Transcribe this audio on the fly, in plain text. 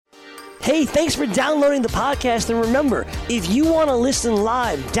Hey, thanks for downloading the podcast. And remember, if you want to listen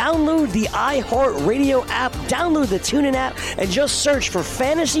live, download the iHeartRadio app, download the TuneIn app, and just search for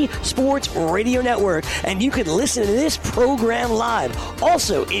Fantasy Sports Radio Network, and you can listen to this program live.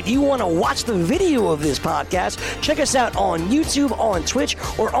 Also, if you want to watch the video of this podcast, check us out on YouTube, on Twitch,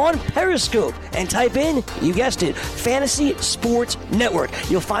 or on Periscope, and type in, you guessed it, Fantasy Sports Network.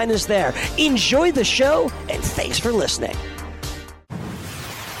 You'll find us there. Enjoy the show, and thanks for listening.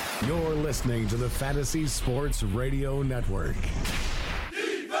 You're listening to the Fantasy Sports Radio Network.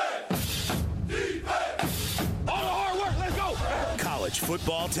 Defense! Defense! All the hard work, let's go! College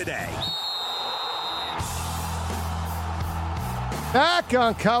football today. Back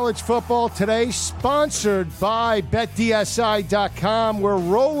on College Football Today, sponsored by BetDSI.com. We're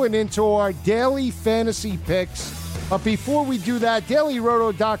rolling into our daily fantasy picks. But before we do that,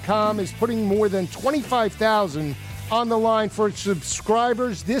 DailyRoto.com is putting more than $25,000 on the line for its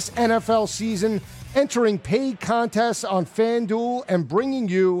subscribers this NFL season, entering paid contests on FanDuel and bringing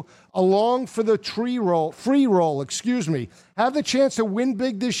you along for the free roll. Have the chance to win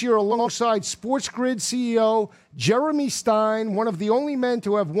big this year alongside SportsGrid CEO Jeremy Stein, one of the only men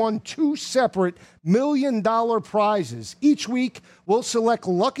to have won 2 separate $1 million prizes. Each week, we'll select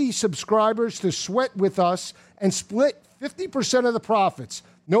lucky subscribers to sweat with us and split 50% of the profits.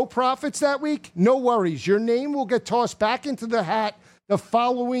 No profits that week? No worries. Your name will get tossed back into the hat the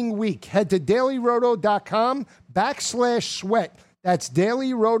following week. Head to dailyroto.com/sweat. That's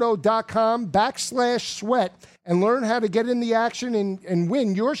dailyroto.com/sweat and learn how to get in the action and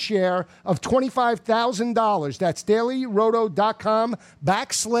win your share of $25,000. That's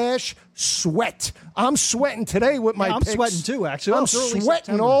dailyroto.com/sweat. I'm sweating today with my picks. I'm sweating too, actually. I'm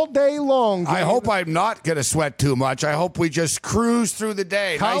sweating all day long. I hope I'm not going to sweat too much. I hope we just cruise through the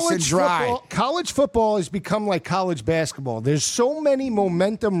day, nice and dry. College football has become like college basketball. There's so many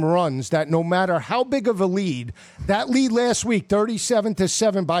momentum runs that no matter how big of a lead, that lead last week,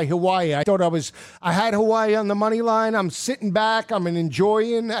 37-7 by Hawaii. I had Hawaii on the money line. I'm sitting back. I'm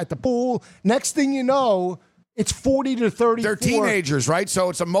enjoying at the pool. Next thing you know, it's 40-34. They're teenagers, right? So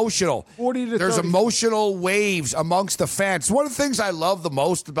it's emotional. 40-30. There's emotional waves amongst the fans. One of the things I love the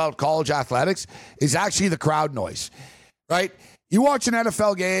most about college athletics is actually the crowd noise, right? You watch an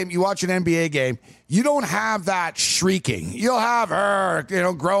NFL game, you watch an NBA game, you don't have that shrieking. You'll have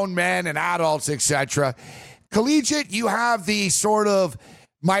grown men and adults, etc. Collegiate, you have the sort of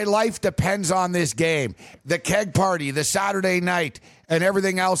my life depends on this game. The keg party, the Saturday night, and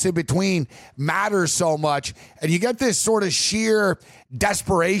everything else in between matters so much. And you get this sort of sheer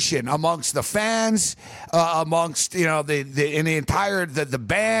desperation amongst the fans, amongst the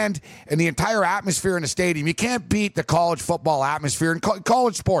band and the entire atmosphere in the stadium. You can't beat the college football atmosphere and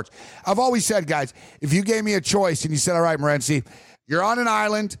college sports. I've always said, guys, if you gave me a choice and you said, all right, Morency, you're on an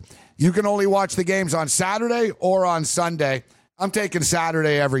island, you can only watch the games on Saturday or on Sunday, I'm taking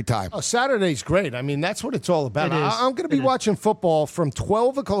Saturday every time. Oh, Saturday's great. I mean, that's what it's all about. I'm going to be watching football from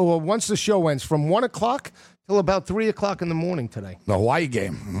 12 o'clock, once the show ends, from 1 o'clock till about 3 o'clock in the morning today. The Hawaii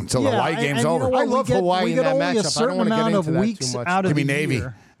game, until the Hawaii game's over. You know I love Hawaii in that matchup. I don't want to get into that too much. Out of Give me the Navy.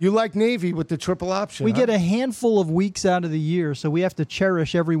 Year. You like Navy with the triple option. We get a handful of weeks out of the year, so we have to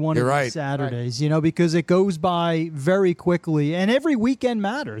cherish every one of these Saturdays, because it goes by very quickly, and every weekend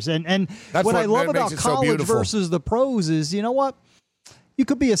matters. And what I love about college versus the pros is, you know what? You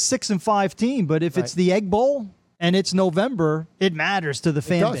could be a 6-5 team, but if it's the Egg Bowl and it's November, it matters to the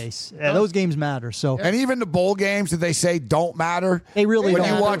fan base. Those games matter. So, and even the bowl games that they say don't matter. They really don't.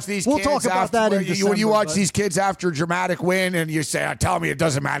 When you watch these, we'll talk about that in December. When you watch these kids after a dramatic win, and you say, "Tell me it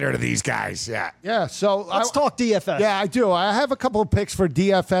doesn't matter to these guys." Yeah. So let's talk DFS. Yeah, I do. I have a couple of picks for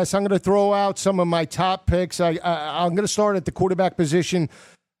DFS. I'm going to throw out some of my top picks. I'm going to start at the quarterback position.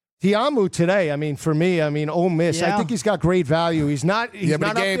 Tiamu today, for me, Ole Miss. I think he's got great value. He's not.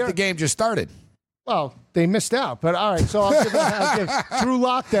 The game just started. Well, they missed out. But all right, so I'll give Drew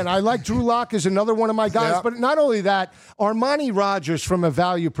Lock then. I like Drew Lock as another one of my guys. Yep. But not only that, Armani Rogers from a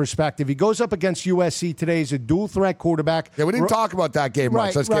value perspective. He goes up against USC today. He's a dual-threat quarterback. Yeah, we didn't talk about that game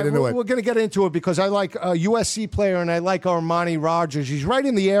much. Let's get into it. We're going to get into it because I like a USC player and I like Armani Rogers. He's right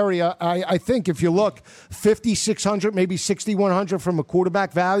in the area. I think if you look, 5,600, maybe 6,100 from a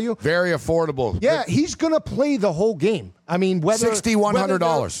quarterback value. Very affordable. Yeah, he's going to play the whole game. Whether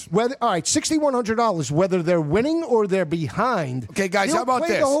 $6,100. All right, $6,100. whether they're winning or they're behind. Okay, guys, how about play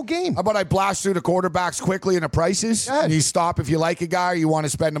this? The whole game. How about I blast through the quarterbacks quickly and the prices? And you stop if you like a guy or you want to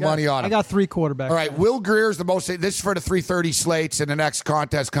spend the money on him. I got 3 quarterbacks. All right, Will Greer's the most. This is for the 3:30 slates and the next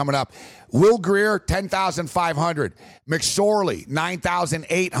contest coming up. Will Greer, 10,500. McSorley,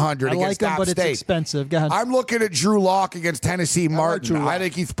 9,800 against him, App but State. It's expensive. Go ahead. I'm looking at Drew Lock against Tennessee Martin. I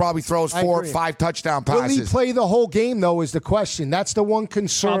think he probably throws 4 or 5 touchdown passes. Will he play the whole game, though, is the question. That's the one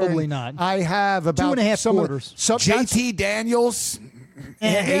concern. Probably not. I have about 2.5 quarters. JT Daniels,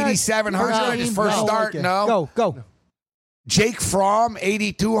 8,700 his first start. No. Go. Jake Fromm,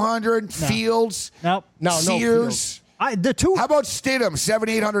 8,200. No. Fields. No. Sears. The two. How about Stidham,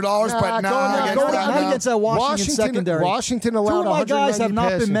 $7,800, but not against that Washington secondary. Washington allowed 2 of my guys have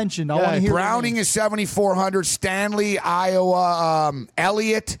not been mentioned. I want to hear Browning is 7,400. Stanley, Iowa.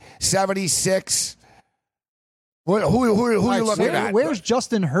 Elliott, 76. Who are you looking at? Where's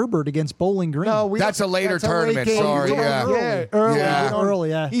Justin Herbert against Bowling Green? No, that's a later tournament. Sorry,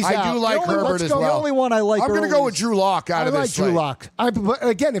 early. I do like Herbert as well. The only one I like. I'm going to go with Drew Lock out of this. I like Drew Lock. But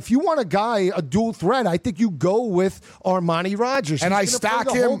again, if you want a guy, a dual threat, I think you go with Armani Rogers. And I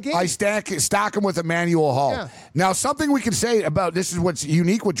stack him. I stack him with Emmanuel Hall. Yeah. Now, something we can say about this is what's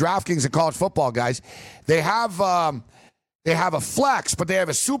unique with DraftKings and college football, guys. They have a flex, but they have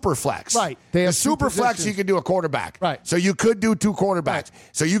a super flex. Right. They have super flex, you can do a quarterback. Right. So you could do 2 quarterbacks. Right.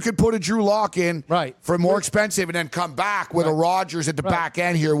 So you could put a Drew Lock in for more expensive and then come back with a Rodgers at the back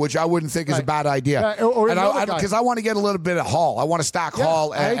end here, which I wouldn't think is a bad idea. Because I want to get a little bit of Hall. I want to stack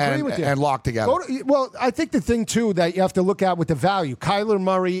Hall and Lock together. Well, I think the thing, too, that you have to look at with the value, Kyler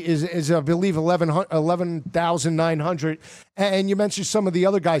Murray is I believe, 11,900. And you mentioned some of the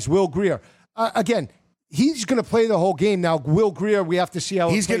other guys, Will Greer. Again, he's going to play the whole game. Now, Will Greer, we have to see how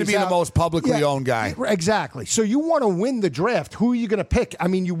he's going to be the most publicly owned guy. Exactly. So you want to win the draft. Who are you going to pick? I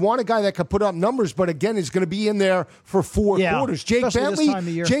mean, you want a guy that could put up numbers, but again, is going to be in there for 4 quarters. Jake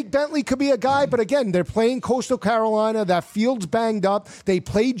Bentley could be a guy, but again, they're playing Coastal Carolina. That field's banged up. They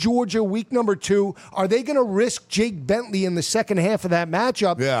played Georgia week number 2. Are they going to risk Jake Bentley in the second half of that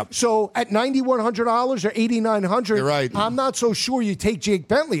matchup? Yeah. So at $9,100 or $8,900, you're right. I'm not so sure you take Jake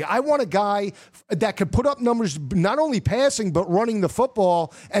Bentley. I want a guy that could put up numbers, not only passing, but running the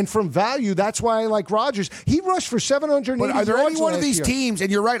football. And from value, that's why I like Rodgers. He rushed for 780 yards. But are there any one of these year. teams,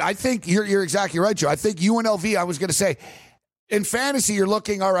 and you're right, I think you're exactly right, Joe. I think UNLV, I was going to say, in fantasy, you're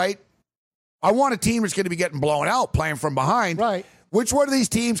looking, all right, I want a team that's going to be getting blown out, playing from behind. Right. Which one of these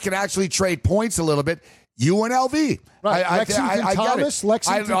teams can actually trade points a little bit? UNLV. Right. Lexington Thomas.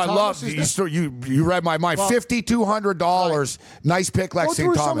 I love you read my mind. $5,200. Nice pick, Lexington Thomas. Go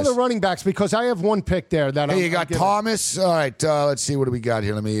through some of the running backs because I have one pick there that you got Thomas. All right, let's see what do we got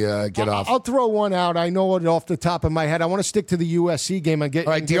here. Let me get off. I'll throw one out. I know it off the top of my head. I want to stick to the USC game and get.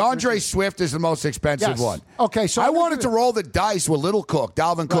 All right, DeAndre Swift is the most expensive one. Okay, so I wanted to roll the dice with Little Cook,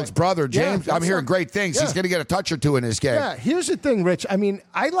 Dalvin Cook's brother, James. I'm hearing great things. He's going to get a touch or 2 in this game. Yeah, here's the thing, Rich. I mean,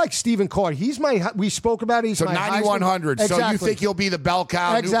 I like Stephen Carr. We spoke about it. He's my 9,100. Exactly. So you think he'll be the bell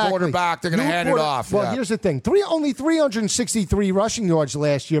cow, new quarterback? They're going to hand it off. Well, here's the thing. Only 363 rushing yards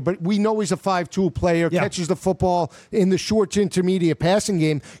last year, but we know he's a 5'2" player, catches the football in the short to intermediate passing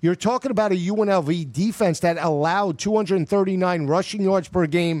game. You're talking about a UNLV defense that allowed 239 rushing yards per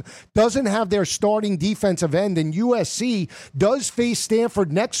game, doesn't have their starting defensive end, and USC does face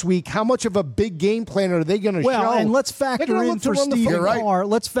Stanford next week. How much of a big game plan are they going to show? Well, and let's factor in for Stephen Carr.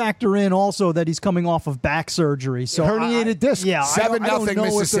 Let's factor in also that he's coming off of back surgery. So herniated disc. Yeah, 7-0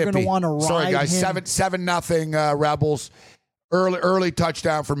 Mississippi. They're going to want to ride Sorry, guys. him. 7-0 Rebels. Early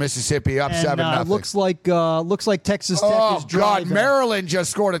touchdown for Mississippi, up 7-0. Looks like Texas Tech is driving. God, Maryland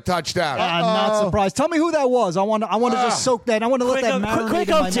just scored a touchdown. I'm not surprised. Tell me who that was. I want to just soak that. I want to let that marinate quick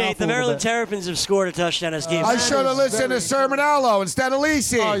in my update. mouth The Maryland Terrapins have scored a touchdown this game. I should have listened to Sermonello instead of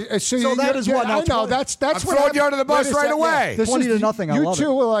Lisi. So that is what I know. That's I'm throwing you under the bus right away. 20-0. You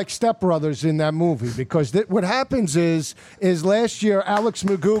two are like stepbrothers in that movie because what happens is last year Alex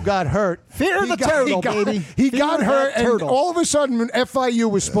Magoo got hurt. Fear the turtle, baby. He got hurt, and all of a sudden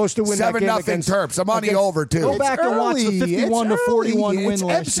FIU was supposed to win 7-0 that game against Terps. I'm on the over, too. Go back and watch the 51-41 win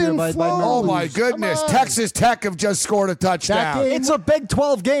last year by Maryland. Oh, my goodness. Texas Tech have just scored a touchdown. It's a Big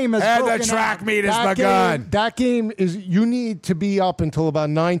 12 game. And the track meet has begun. That game is, you need to be up until about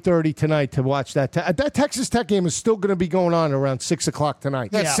 9:30 tonight to watch that. That Texas Tech game is still going to be going on around 6 o'clock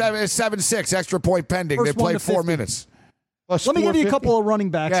tonight. It's 7-6, extra point pending. They played 4 minutes. Let me give you a couple of running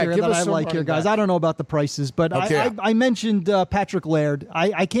backs here that I like here, guys. I don't know about the prices, but I mentioned Patrick Laird.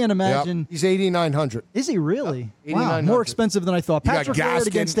 I can't imagine. He's 8,900. Is he really? Wow, more expensive than I thought. Patrick Laird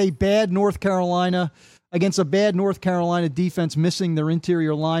against a bad North Carolina. against a bad North Carolina defense missing their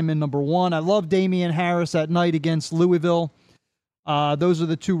interior lineman, number one. I love Damian Harris at night against Louisville. Those are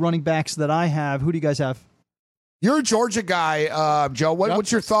the two running backs that I have. Who do you guys have? You're a Georgia guy, Joe.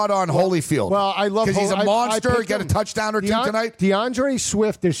 What's your thought on Holyfield? Well, I love because he's a monster. Get a touchdown or two tonight. DeAndre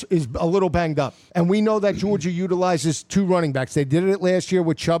Swift is a little banged up, and we know that Georgia utilizes two running backs. They did it last year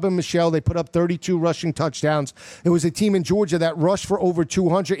with Chubb and Michelle. They put up 32 rushing touchdowns. It was a team in Georgia that rushed for over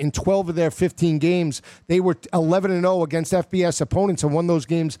 200 in 12 of their 15 games. They were 11-0 against FBS opponents and won those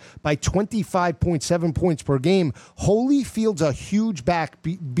games by 25.7 points per game. Holyfield's a huge back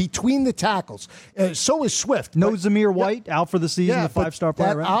between the tackles. So is Swift. No Zamir White out for the season, the five-star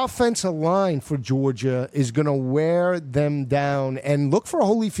player. That offensive line for Georgia is going to wear them down. And look for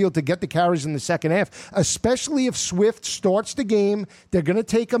Holyfield to get the carries in the second half, especially if Swift starts the game. They're going to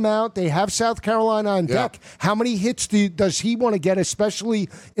take him out. They have South Carolina on deck. How many hits does he want to get, especially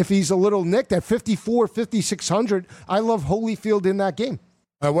if he's a little nicked at 54, 5,600? I love Holyfield in that game.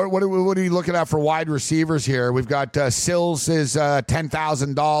 What are you looking at for wide receivers here? We've got Sills is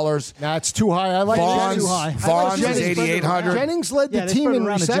 $10,000. That's too high. I like Jennings. Vaughn is $8,800. Jennings led the team in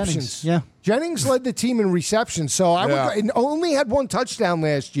receptions. Jennings led the team in receptions, so I only had one touchdown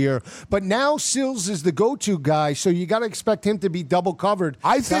last year, but now Sills is the go-to guy, so you got to expect him to be double covered.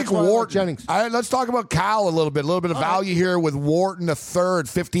 I think Wharton. Jennings. Let's talk about Cal a little bit of value here with Wharton the third,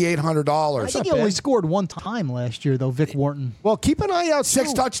 $5,800. I think he only scored one time last year, though, Vic Wharton. Well, keep an eye out.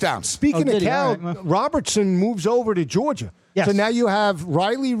 6 touchdowns. Speaking of Cal, Robertson moves over to Georgia. Yes. So now you have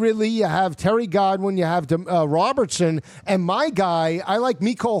Riley Ridley, you have Terry Godwin, you have Robertson, and my guy, I like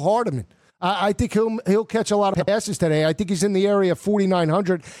Mecole Hardman. I think he'll catch a lot of passes today. I think he's in the area of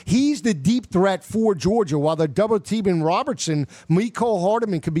 4,900. He's the deep threat for Georgia. While they're double teaming Robertson, Mecole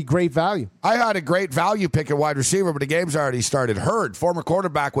Hardman could be great value. I had a great value pick at wide receiver, but the game's already started. Hurd, former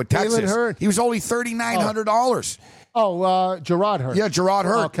quarterback with Texas. He was only $3,900. Gerard Hurd. Yeah, Gerard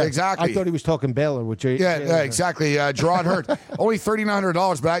Hurd. Okay. Exactly. I thought he was talking Baylor. Exactly. Gerard Hurd. Only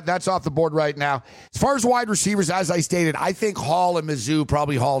 $3,900, but that's off the board right now. As far as wide receivers, as I stated, I think Hall and Mizzou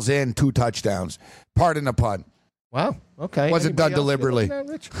probably hauls in 2 touchdowns. Pardon the pun. Wow. Okay. Wasn't done deliberately.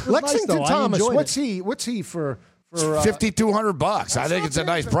 Lexington Thomas. What's he for? $5,200. I think it's a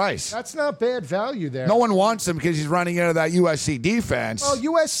nice price. That's not bad value there. No one wants him because he's running into that USC defense. Well,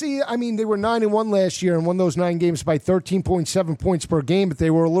 USC, they were 9-1 last year and won those 9 games by 13.7 points per game, but they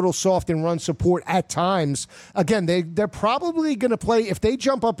were a little soft in run support at times. Again, they're probably going to play, if they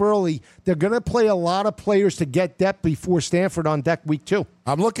jump up early, they're going to play a lot of players to get depth before Stanford on deck week 2.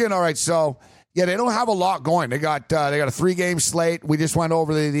 I'm looking, all right, so... Yeah, they don't have a lot going. They got a 3-game slate. We just went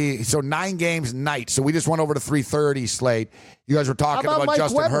over so 9 games night. So we just went over the 3:30 slate. You guys were talking about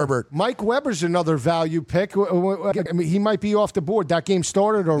Justin Herbert. Mike Weber's another value pick. He might be off the board. That game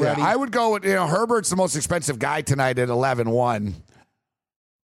started already. Yeah, I would go with Herbert's the most expensive guy tonight at 11-1.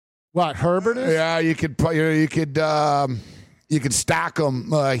 What, Herbert is? Yeah, you could stack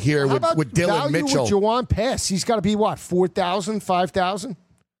him here with Dylan Mitchell. With Jawan Pass, he's got to be what, 4,000, 5,000?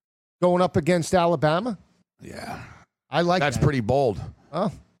 Going up against Alabama? Yeah. I like That's pretty bold.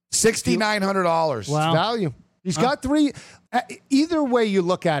 Oh. $6,900. Wow. Value. He's got 3. Either way you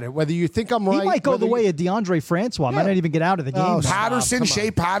look at it, whether you think I'm right. He might go the way of DeAndre Francois. Might not even get out of the game.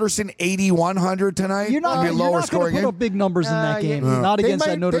 Shea Patterson, 8,100 tonight. You're not going to put up big numbers in that game. Not against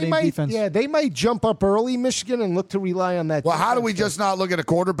that Notre Dame defense. Yeah, they might jump up early, Michigan, and look to rely on that. Well, how do we just not look at the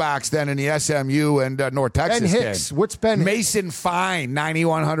quarterbacks then in the SMU and North Texas Ben Hicks. game? What's Ben Mason Fine,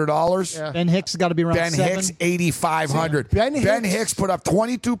 $9,100. Yeah. Ben Hicks got to be around Ben 7. Hicks, $8,500. Ben Hicks put up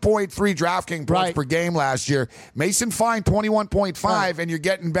 22.3 DraftKings points per game last year. Mason Fine, 21.5. And you're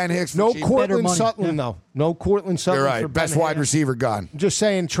getting Ben Hicks. No Cortland Sutton, though. No Cortland Sutton. You're right. Best wide receiver gone. I'm just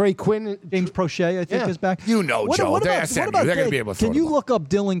saying, Trey Quinn. James Prochet, I think, is back. Joe. They're SMU. They're going to be able to throw. Can you look up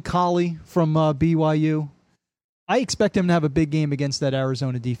Dylan Collie from BYU? I expect him to have a big game against that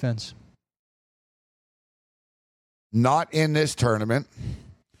Arizona defense. Not in this tournament.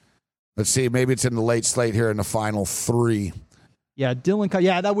 Let's see. Maybe it's in the late slate here in the final 3. Yeah, Dylan Collie.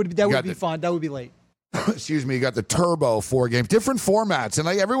 Yeah, that would be fun. That would be late. Excuse me, you got the Turbo 4 games, different formats. And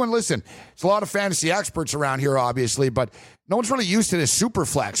everyone, listen, there's a lot of fantasy experts around here, obviously, but no one's really used to this super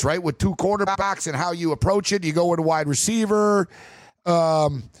flex, right? With 2 quarterbacks and how you approach it. You go with a wide receiver. Give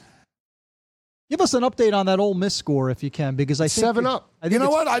us an update on that Ole Miss score if you can, because I think 7-up. You know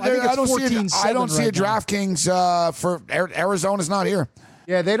what? I don't see a DraftKings for Arizona's not here.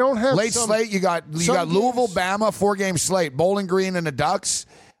 Yeah, they don't have late slate. You got Louisville, Bama, 4-game slate. Bowling Green and the Ducks,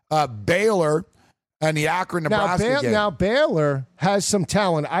 Baylor. and the Akron-Nebraska game. Now, Baylor has some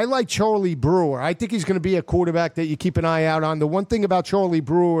talent. I like Charlie Brewer. I think he's going to be a quarterback that you keep an eye out on. The one thing about Charlie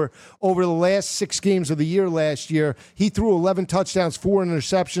Brewer, over the last 6 games of the year last year, he threw 11 touchdowns, 4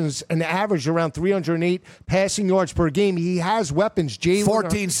 interceptions, and averaged around 308 passing yards per game. He has weapons.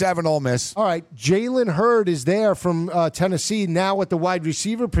 14-7 Ole Miss. All right, Jalen Hurd is there from Tennessee now at the wide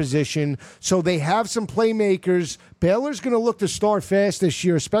receiver position, so they have some playmakers. Baylor's going to look to start fast this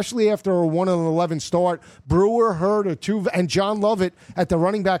year, especially after a 1-11 start. Brewer, Hurd, and John Lovett at the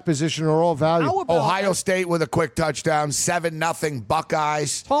running back position are all valuable. Ohio State with a quick touchdown, 7-0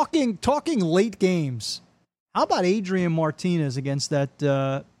 Buckeyes. Talking late games, how about Adrian Martinez against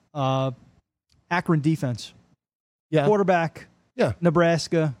that Akron defense? Yeah. Quarterback. Yeah,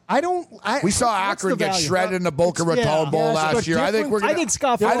 Nebraska. We saw Akron get shredded in the Boca Raton Bowl last year. I think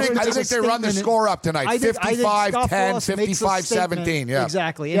they run the score up tonight. 55-10, 55-17. Yeah,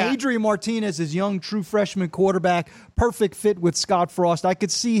 exactly. And Adrian Martinez is young, true freshman quarterback, perfect fit with Scott Frost. I could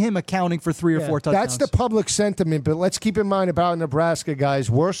see him accounting for 3 or 4 touchdowns. That's the public sentiment, but let's keep in mind about Nebraska,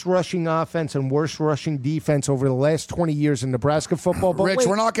 guys. Worst rushing offense and worst rushing defense over the last 20 years in Nebraska football. But Rich,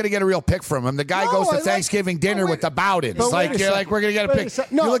 we're not going to get a real pick from him. The guy goes to Thanksgiving dinner with the Bowdens. We're going to get a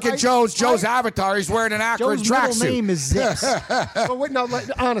pick. You look at Joe's avatar. He's wearing an Akron tracksuit. Joe's middle name is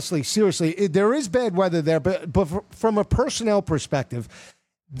Zix. Honestly, seriously, there is bad weather there, but from a personnel perspective,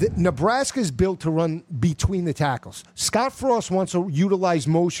 Nebraska is built to run between the tackles. Scott Frost wants to utilize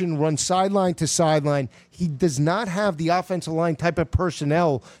motion, run sideline to sideline. He does not have the offensive line type of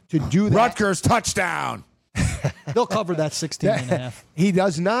personnel to do that. Rutgers touchdown. They'll cover that 16.5. He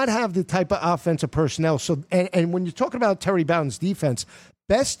does not have the type of offensive personnel. So, and when you're talking about Terry Bowden's defense,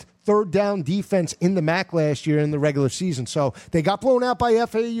 best third down defense in the MAC last year in the regular season. So they got blown out by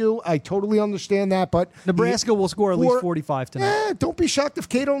FAU. I totally understand that, but Nebraska will score at least 45 tonight. Don't be shocked if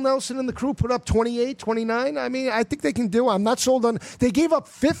Cato Nelson and the crew put up 28, 29. I mean, I think they can do it. I'm not sold on. They gave up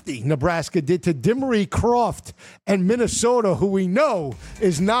 50, Nebraska did, to Dimmery Croft and Minnesota, who we know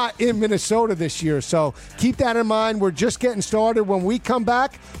is not in Minnesota this year. So keep that in mind. We're just getting started. When we come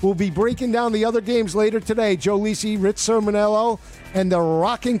back, we'll be breaking down the other games later today. Joe Lisi, Rich Sermonello, and the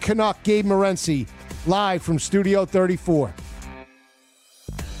Rockin' Canuck, Gabe Morency, live from Studio 34.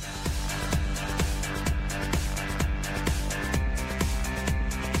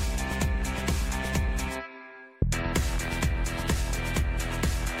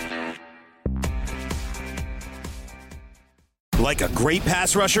 Like a great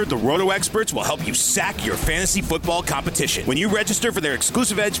pass rusher, the Roto Experts will help you sack your fantasy football competition. When you register for their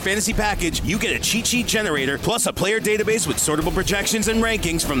exclusive Edge fantasy package, you get a cheat sheet generator plus a player database with sortable projections and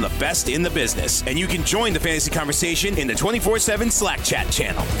rankings from the best in the business. And you can join the fantasy conversation in the 24/7 Slack chat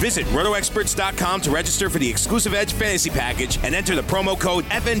channel. Visit RotoExperts.com to register for the exclusive Edge fantasy package and enter the promo code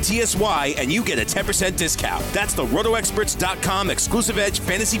FNTSY and you get a 10% discount. That's the RotoExperts.com exclusive Edge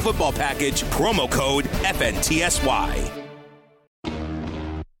fantasy football package, promo code FNTSY.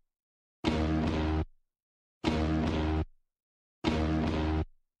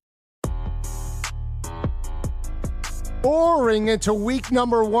 Boring into week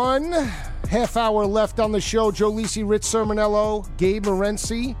number 1. Half hour left on the show. Joe Lisi, Rich Sermonello, Gabe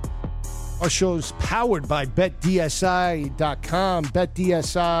Morency. Our show's powered by BetDSI.com.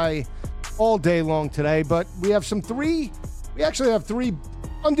 BetDSI all day long today. But we actually have three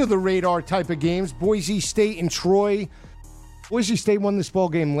under-the-radar type of games. Boise State and Troy. Boise State won this ball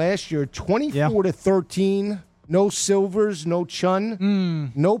game last year, 24-13. No Silvers, no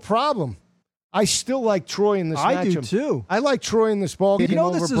Chun. No problem. I still like Troy in this matchup. I do, too. I like Troy in this ball game. You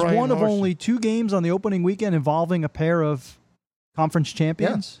know, this is one of only 2 games on the opening weekend involving a pair of conference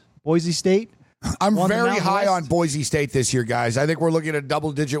champions. Yeah. Boise State. I'm very high on Boise State this year, guys. I think we're looking at a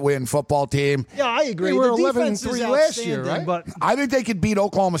double-digit win football team. Yeah, I agree. They were 11-3 last year, right? But I think they could beat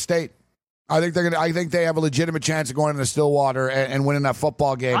Oklahoma State. I think they have a legitimate chance of going into Stillwater and winning that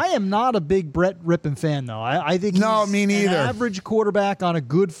football game. I am not a big Brett Rippon fan, though. I think he's me neither. An average quarterback on a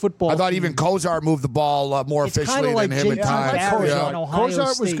good football team. I thought team. Even Kozar moved the ball more efficiently than him at times.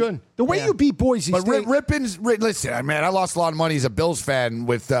 Kozar was good. The way you beat Boise State. But Rippon's, listen, man, I lost a lot of money as a Bills fan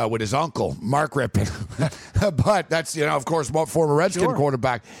with his uncle, Mark Rippon. But that's, of course, former Redskin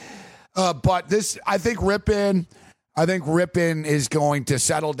quarterback. But this, I think Rippon is going to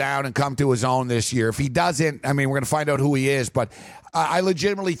settle down and come to his own this year. If he doesn't, we're going to find out who he is. But I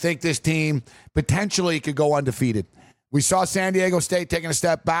legitimately think this team potentially could go undefeated. We saw San Diego State taking a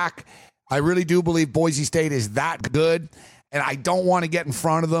step back. I really do believe Boise State is that good, and I don't want to get in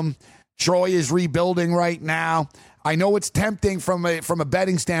front of them. Troy is rebuilding right now. I know it's tempting from a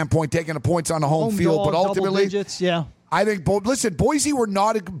betting standpoint, taking the points on the home field, dog, but ultimately, digits, yeah. I think, listen, Boise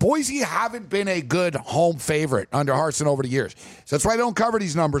haven't been a good home favorite under Harsin over the years. So that's why I don't cover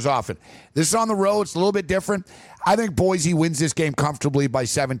these numbers often. This is on the road. It's a little bit different. I think Boise wins this game comfortably by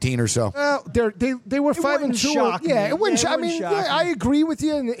 17 or so. Well, they were 5-2. Yeah, it wouldn't. I mean, I agree with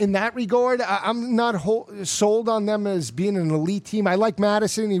you in that regard. I'm not sold on them as being an elite team. I like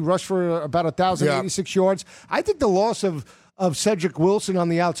Madison. He rushed for about 1,086 yards. I think the loss of Cedric Wilson on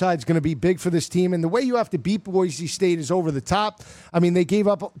the outside is going to be big for this team. And the way you have to beat Boise State is over the top. I mean, they gave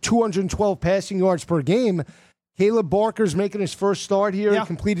up 212 passing yards per game. Caleb Barker's making his first start here. He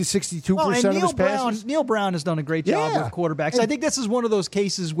completed 62% of his passes. Neil Brown has done a great job with quarterbacks. I think this is one of those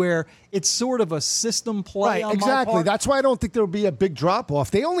cases where it's sort of a system play on my part. That's why I don't think there will be a big drop-off.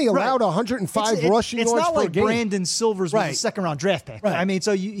 They only allowed 105 rushing yards per game. It's not like Brandon Silvers was a second-round draft pick. I mean,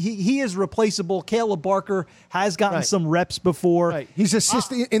 so he is replaceable. Caleb Barker has gotten some reps before. He's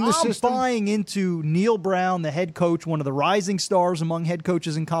assisting in the system. I'm buying into Neil Brown, the head coach, one of the rising stars among head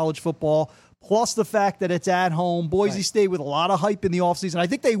coaches in college football, plus the fact that it's at home. Boise State with a lot of hype in the offseason. I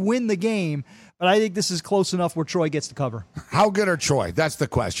think they win the game, but I think this is close enough where Troy gets to cover. How good are Troy? That's the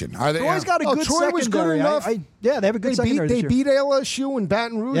question. Are they? Troy's got a good Troy secondary. Was good enough. They have a good secondary They beat LSU in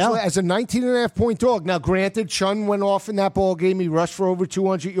Baton Rouge as a 19.5-point dog. Now, granted, Chun went off in that ball game. He rushed for over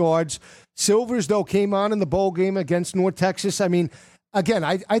 200 yards. Silvers, though, came on in the bowl game against North Texas. I mean, again,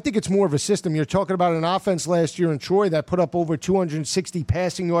 I think it's more of a system. You're talking about an offense last year in Troy that put up over 260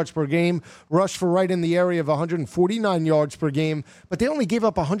 passing yards per game, rushed for right in the area of 149 yards per game, but they only gave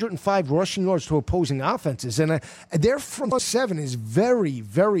up 105 rushing yards to opposing offenses. And their front seven is very,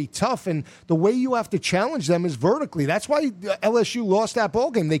 very tough, and the way you have to challenge them is vertically. That's why LSU lost that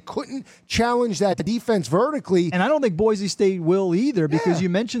ball game. They couldn't challenge that defense vertically. And I don't think Boise State will either, because you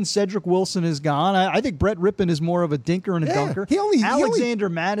mentioned Cedric Wilson is gone. I think Brett Rippon is more of a dinker and a dunker. Alexander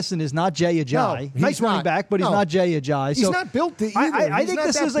Madison is not Jay Ajayi. No, nice running back, but he's not Jay Ajayi. He's not built to either. I think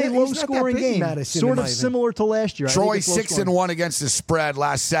this is a low-scoring game, Madison, sort of similar to last year. Troy 6-1 against the spread,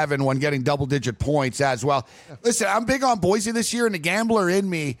 last 7 when getting double-digit points as well. Listen, I'm big on Boise this year, and the gambler in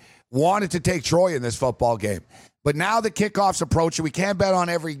me wanted to take Troy in this football game. But now the kickoff's approaching. We can't bet on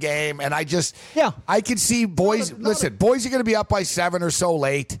every game. And I can see Boise. Boise going to be up by 7 or so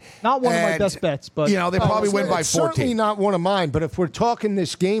late. Not one of my best bets, but they probably win by 14. Certainly not one of mine. But if we're talking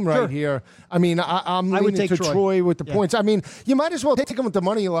this game here, I mean, I'm leaning to Troy with the points. I mean, you might as well take them with the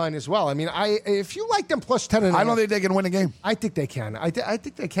money line as well. I mean, if you like them plus 10.5, I don't think they can win a game. I think they can. I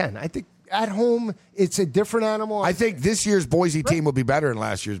think they can. I think at home it's a different animal. I think this year's Boise team will be better than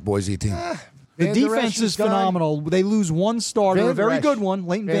last year's Boise team. The defense is phenomenal. They lose one starter, a very good one,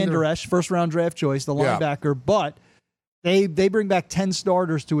 Leighton Vander Esch, first-round draft choice, the linebacker. But they bring back 10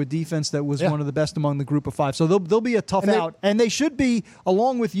 starters to a defense that was one of the best among the group of 5. So they'll be a tough out. And they should be,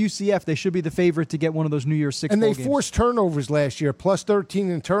 along with UCF, they should be the favorite to get one of those New Year's 6 and bowl they games. Forced turnovers last year, plus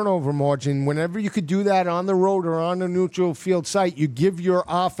 13 in turnover margin. Whenever you could do that on the road or on a neutral field site, you give your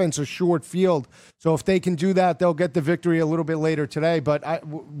offense a short field. So if they can do that, they'll get the victory a little bit later today. But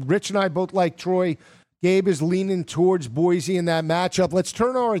Rich and I both like Troy. Gabe is leaning towards Boise in that matchup. Let's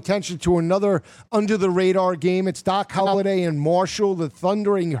turn our attention to another under-the-radar game. It's Doc Holliday and Marshall, the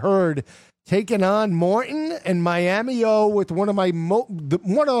Thundering Herd, taking on Martin and Miami O with one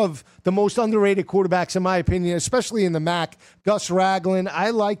of the most underrated quarterbacks, in my opinion, especially in the MAC, Gus Ragland.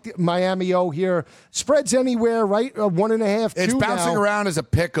 I like Miami O here. Spreads anywhere, right? 1.5, 2 It's bouncing now. around as a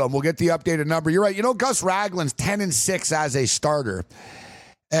pick 'em. We'll get the updated number. You're right. Gus Ragland's 10-6 as a starter.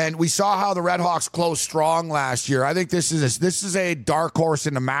 And we saw how the Redhawks closed strong last year. I think this is a dark horse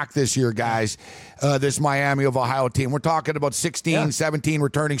in the MAC this year, guys, this Miami of Ohio team. We're talking about 16, 17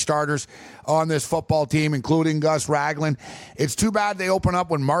 returning starters on this football team, including Gus Ragland. It's too bad they open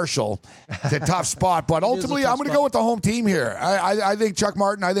up with Marshall. It's a tough spot. But ultimately, I'm going to go with the home team here. I think Chuck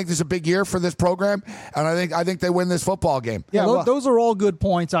Martin, I think this is a big year for this program, and I think they win this football game. Yeah, those are all good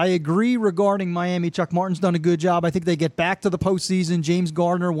points. I agree regarding Miami. Chuck Martin's done a good job. I think they get back to the postseason. James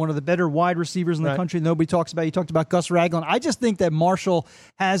Gardner, one of the better wide receivers in the country nobody talks about. You talked about Gus Ragland. I just think that Marshall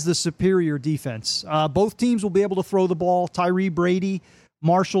has the superior defense. Both teams will be able to throw the ball. Tyree Brady,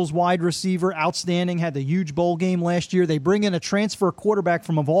 Marshall's wide receiver, outstanding, had the huge bowl game last year. They bring in a transfer quarterback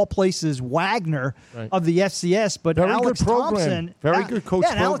from, of all places, Wagner of the FCS. But very Alex good program. Thompson. Very good coach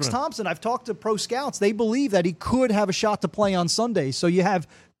and Alex Thompson, I've talked to pro scouts. They believe that he could have a shot to play on Sunday. So you have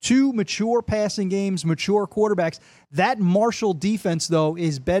 2 mature passing games, mature quarterbacks. That Marshall defense, though,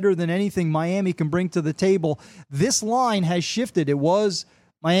 is better than anything Miami can bring to the table. This line has shifted. It was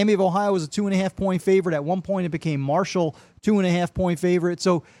Miami of Ohio was a 2.5-point favorite. At one point, it became Marshall 2.5-point favorite.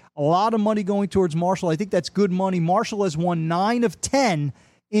 So a lot of money going towards Marshall. I think that's good money. Marshall has won 9 of 10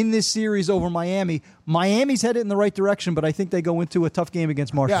 in this series over Miami. Miami's headed in the right direction, but I think they go into a tough game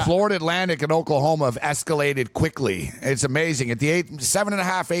against Marshall. Yeah. Florida Atlantic and Oklahoma have escalated quickly. It's amazing. At the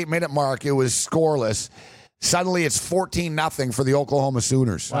 7.5, 8 minute mark, it was scoreless. Suddenly, it's 14-0 for the Oklahoma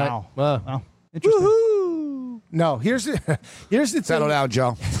Sooners. Wow. Interesting. Woo-hoo. No, here's the thing. Settle down,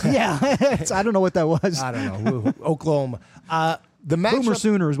 Joe. Yeah, I don't know what that was. I don't know. Oklahoma. The matchup, Boomer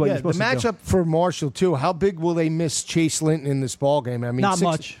Sooner is what you're supposed to do. The matchup for Marshall, too. How big will they miss Chase Linton in this ballgame? I mean, not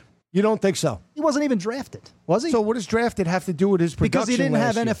much. You don't think so? He wasn't even drafted, was he? So what does drafted have to do with his production? Because he didn't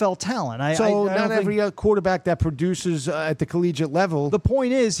have year? NFL talent. I not every quarterback that produces at the collegiate level. The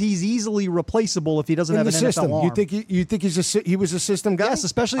point is, he's easily replaceable if he doesn't have an system. NFL arm. You think he was a system guy? Yes,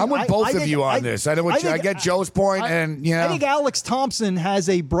 especially. I'm with both of you on this. I get Joe's point, and I think Alex Thompson has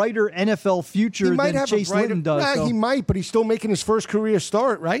a brighter NFL future than Chase Linton does. He might, but he's still making his first career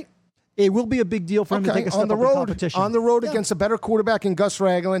start, right? It will be a big deal for him to take a step up in competition. On the road against a better quarterback in Gus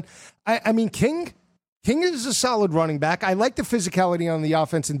Ragland. I mean, King is a solid running back. I like the physicality on the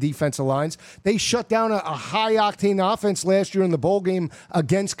offense and defensive lines. They shut down a high-octane offense last year in the bowl game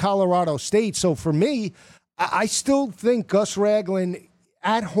against Colorado State. So for me, I still think Gus Ragland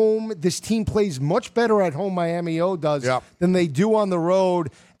at home, this team plays much better at home, Miami O does, than they do on the road.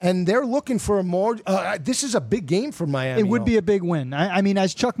 And they're looking for a more this is a big game for Miami. It would be a big win. I mean,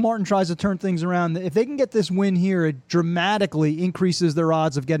 as Chuck Martin tries to turn things around, if they can get this win here, it dramatically increases their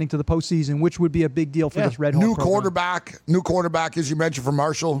odds of getting to the postseason, which would be a big deal for this Red Hawk program. New quarterback, as you mentioned, for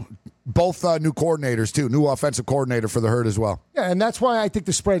Marshall. Both new coordinators, too. New offensive coordinator for the Herd as well. Yeah, and that's why I think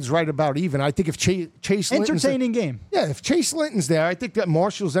the spread's right about even. I think if Chase Linton's entertaining game. Yeah, if Chase Linton's there, I think that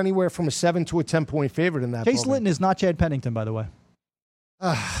Marshall's anywhere from a 7 to a 10-point favorite in that Chase Linton is not Chad Pennington, by the way.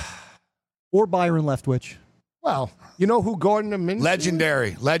 Or Byron Leftwich. Well, you know who Gardner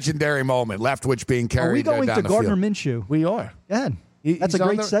Minshew? Legendary moment. Leftwich being carried down the field. Are we going to Gardner Minshew? We are. Yeah. That's a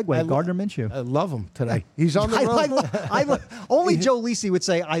great segue. Gardner Minshew. I love him today. He's on the road. Only Joe Lisi would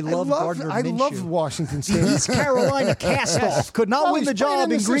say, I love Gardner Minshew. I love Washington State. He's Carolina cast-off. Could not win the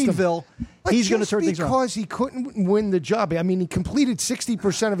job in Greenville. He's going to turn things around. Because he couldn't win the job. I mean, he completed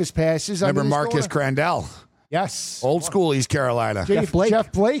 60% of his passes. Remember Marcus Crandell? Yes. Old school East Carolina. Jeff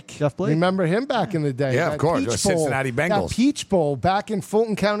Blake. Remember him back in the day? Yeah, of course. Cincinnati Bengals. That Peach Bowl back in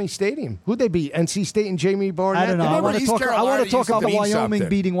Fulton County Stadium. Who'd they beat? NC State and Jamie Barnett? I don't know. I want to talk about Wyoming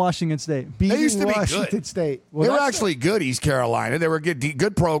beating Washington State. They used to be Washington good. State. Well, they were actually good, East Carolina. They were a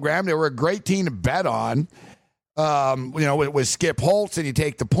good program. They were a great team to bet on. With Skip Holtz, and you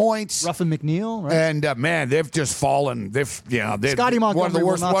take the points. Ruffin McNeil, right? And man, they've just fallen. They're Scotty Montgomery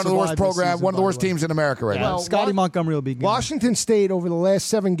one of the worst teams in America right now. Scotty Montgomery will be good. Washington State over the last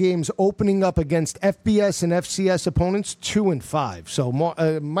 7 games, opening up against FBS and FCS opponents, 2-5. So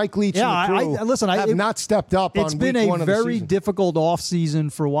Mike Leach and the crew have not stepped up. It's been a very difficult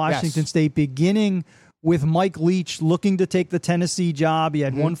offseason for Washington State, beginning with Mike Leach looking to take the Tennessee job. He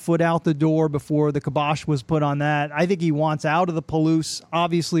had one foot out the door before the kibosh was put on that. I think he wants out of the Palouse.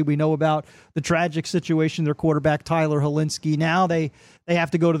 Obviously, we know about the tragic situation, their quarterback, Tyler Helinski. Now they have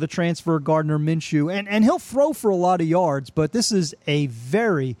to go to the transfer Gardner Minshew. And he'll throw for a lot of yards, but this is a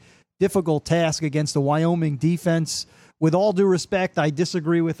very difficult task against the Wyoming defense. With all due respect, I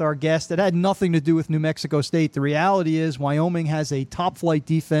disagree with our guest. It had nothing to do with New Mexico State. The reality is Wyoming has a top-flight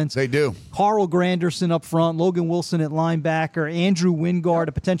defense. They do. Carl Granderson up front, Logan Wilson at linebacker, Andrew Wingard,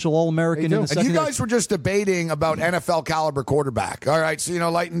 a potential All-American in the secondary. And you guys were just debating about NFL-caliber quarterback. All right, so,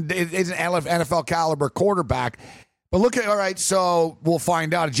 Lighton is an NFL-caliber quarterback. But look at, all right, so we'll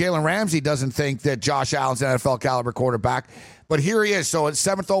find out. Jalen Ramsey doesn't think that Josh Allen's an NFL-caliber quarterback. But here he is. So it's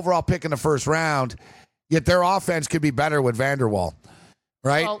 7th overall pick in the first round. Yet their offense could be better with Vanderwall,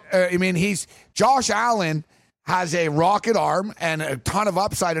 right? Well, Josh Allen has a rocket arm and a ton of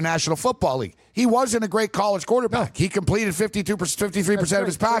upside in National Football League. He wasn't a great college quarterback. No. He completed 53% of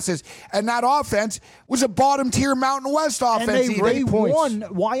his passes, and that offense was a bottom-tier Mountain West offense. And they won.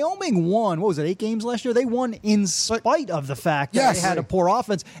 Wyoming won, what was it, 8 games last year? They won in spite of the fact that they had a poor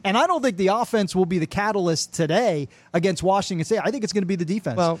offense. And I don't think the offense will be the catalyst today against Washington State. I think it's going to be the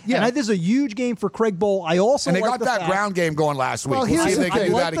defense. Well, yeah. And this is a huge game for Craig Bowl. I also they got that ground game going last week. Well, we'll see if they can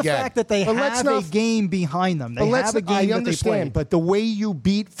do that again. The fact that they have a game behind them. They have a game that they play. But the way you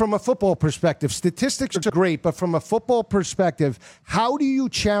beat from a football perspective, statistics are great, but from a football perspective, how do you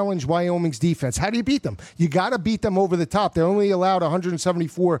challenge Wyoming's defense? How do you beat them? You got to beat them over the top. They only allowed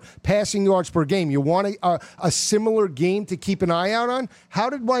 174 passing yards per game. You want a similar game to keep an eye out on? How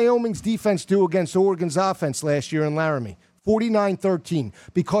did Wyoming's defense do against Oregon's offense last year in Laramie? 49-13,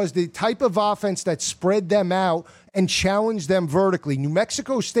 because the type of offense that spread them out and challenged them vertically. New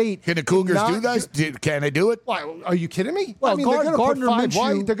Mexico State. Can the Cougars do that? Can they do it? Why, are you kidding me? Well, Gardner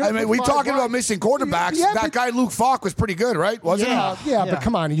Minshew. We're talking about missing quarterbacks. That guy Luke Falk was pretty good, right? Wasn't he? Yeah, but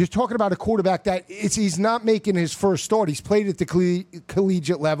come on. You're talking about a quarterback that he's not making his first start. He's played at the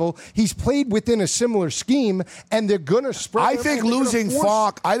collegiate level. He's played within a similar scheme, and they're going to spread. I think losing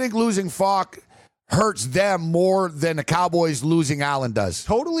Falk hurts them more than the Cowboys losing Allen does.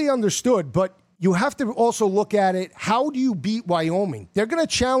 Totally understood, but you have to also look at it. How do you beat Wyoming? They're going to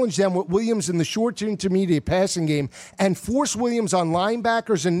challenge them with Williams in the short to intermediate passing game and force Williams on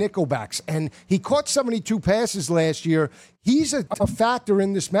linebackers and nickelbacks. And he caught 72 passes last year. He's a factor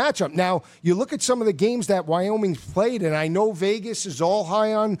in this matchup. Now, you look at some of the games that Wyoming's played, and I know Vegas is all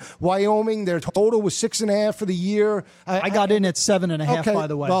high on Wyoming. Their total was 6.5 for the year. I got in at 7.5, by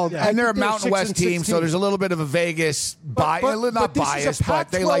the way. Well, and they're a Mountain West team, so there's a little bit of a Vegas bias. Not bias,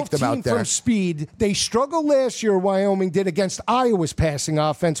 but they like them out there. From speed. They struggled last year, Wyoming did, against Iowa's passing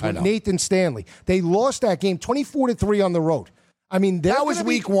offense with Nathan Stanley. They lost that game 24-3 on the road. I mean, that was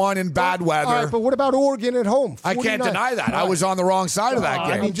week one in bad weather. All right, but what about Oregon at home? 49. I can't deny that. I was on the wrong side of that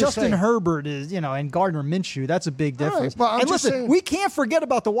game. I mean, Justin Herbert is, and Gardner Minshew, that's a big difference. Right, and listen, we can't forget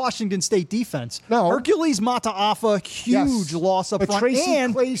about the Washington State defense. No. Hercules Mataafa, huge loss up but front. Tracy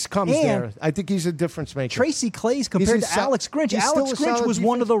Claeys comes there. I think he's a difference maker. Tracy Claeys compared to Alex Grinch. Alex Grinch was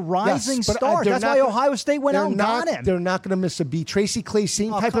one of the rising stars. That's why Ohio State went out and got him. They're not going to miss a beat. Tracy Claeys,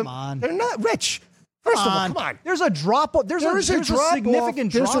 same type of. They're not rich. First of all, come on. There's a drop-off. There's a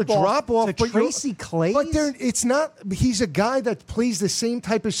significant drop-off to Tracy Claeys. But it's not. He's a guy that plays the same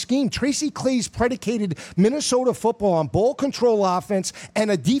type of scheme. Tracy Claeys predicated Minnesota football on ball control offense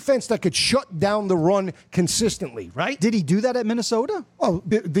and a defense that could shut down the run consistently, right? Did he do that at Minnesota? Oh,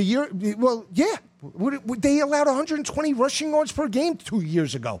 yeah. They allowed 120 rushing yards per game 2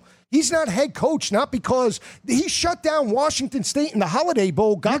 years ago. He's not head coach, not because he shut down Washington State in the Holiday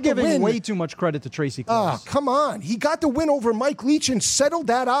Bowl, got the win. You're giving way too much credit to Tracy Claeys. Oh, come on. He got the win over Mike Leach and settled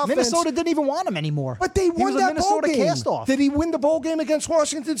that offense. Minnesota didn't even want him anymore. But they won that bowl game. Cast-off. Did he win the bowl game against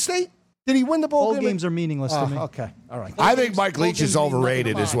Washington State? Did he win the bowl game? Bowl games are meaningless to me. Okay, all right. I think Mike Leach is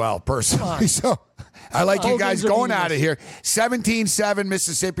overrated as well, personally. So I like you guys going at it here. 17-7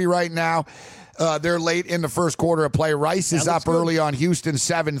 Mississippi right now. They're late in the first quarter of play. Rice is up early on Houston,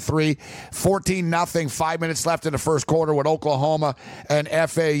 7-3. 14-0, 5 minutes left in the first quarter with Oklahoma and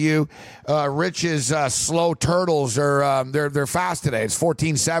FAU. Rich's Slow Turtles are they're fast today. It's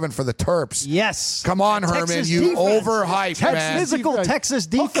 14-7 for the Terps. Yes. Come on, Herman. Texas you defense. Overhyped, man. Physical Texas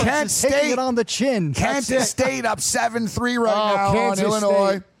defense is taking it on the chin. Kansas State up 7-3 right now on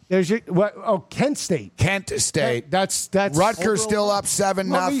Illinois. Kent State. Kent State. That's Rutgers still up 7-0.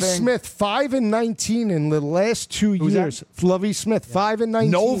 Lovie Smith 5-19 in the last 2 years. Lovie Smith 5-19.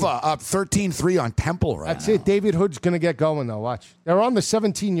 Nova up 13-3 on Temple right now. That's it. David Hood's going to get going though. Watch. They're on the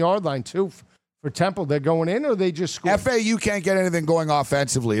 17-yard line too for Temple. They're going in or they just score? FAU can't get anything going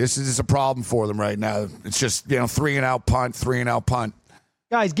offensively. This is a problem for them right now. It's just 3-and-out punt, 3-and-out punt.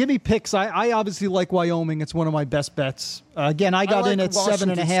 Guys, give me picks. I obviously like Wyoming. It's one of my best bets. Again, I got in at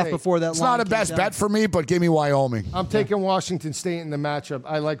 7.5 before that. It's not a best bet for me, but give me Wyoming. I'm taking Washington State in the matchup.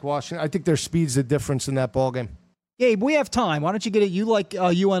 I like Washington. I think their speed's the difference in that ballgame. Gabe, we have time. Why don't you get it? You like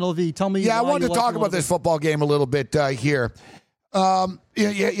UNLV. Tell me. Yeah, I wanted to talk about this football game a little bit here. You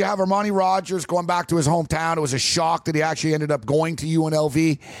have Armani Rogers going back to his hometown. It was a shock that he actually ended up going to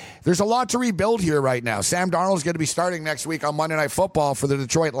UNLV. There's a lot to rebuild here right now. Sam Darnold's going to be starting next week on Monday Night Football for the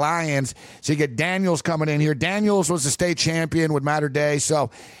Detroit Lions. So you get Daniels coming in here. Daniels was a state champion with Mater Dei,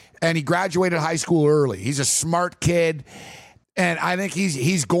 and he graduated high school early. He's a smart kid. And I think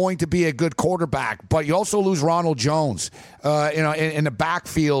he's going to be a good quarterback. But you also lose Ronald Jones, in the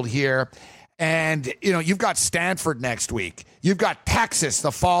backfield here. And, you've got Stanford next week. You've got Texas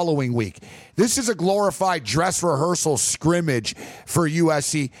the following week. This is a glorified dress rehearsal scrimmage for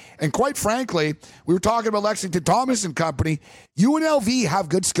USC. And quite frankly, we were talking about Lexington Thomas and company. UNLV have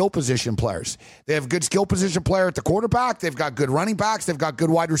good skill position players. They have a good skill position player at the quarterback. They've got good running backs. They've got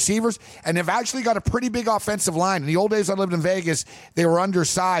good wide receivers. And they've actually got a pretty big offensive line. In the old days I lived in Vegas, they were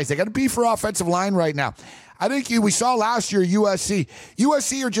undersized. They got a beef for offensive line right now. I think we saw last year USC.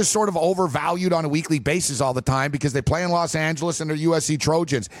 USC are just sort of overvalued on a weekly basis all the time because they play in Los Angeles. Angeles and the USC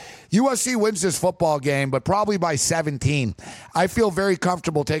Trojans. USC wins this football game, but probably by 17. I feel very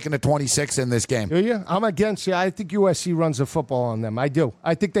comfortable taking the 26 in this game. Do you? I'm against you. I think USC runs the football on them. I do.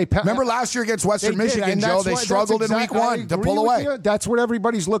 I think they... Remember last year against Western Michigan, Joe? They struggled in week one to pull away. That's what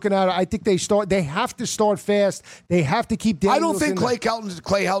everybody's looking at. I think they have to start fast. They have to keep Daniels. I don't think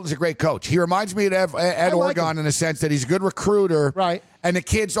Clay Helton's a great coach. He reminds me of Ed Oregon in the sense that he's a good recruiter. Right. And the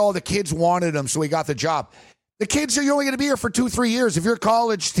kids wanted him, so he got the job. The kids are only going to be here for 2-3 years. If you're a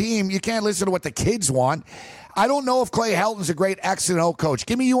college team, you can't listen to what the kids want. I don't know if Clay Helton's a great X and O coach.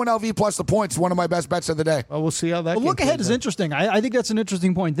 Give me UNLV plus the points. One of my best bets of the day. Well, we'll see how that goes. Look ahead is interesting. I think that's an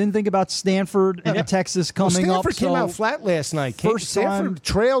interesting point. Didn't think about Stanford and Texas coming up. Stanford came out flat last night. Stanford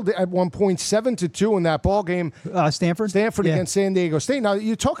trailed at one point 7-2 in that ball game. Stanford against San Diego State. Now,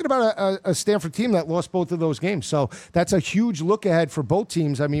 you're talking about a Stanford team that lost both of those games. So that's a huge look ahead for both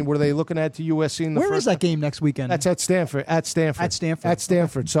teams. I mean, were they looking ahead to USC in the Where is that game next weekend? That's at Stanford. At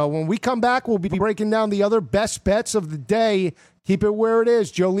Stanford. So when we come back, we'll be breaking down the other best bets of the day. Keep it where it is.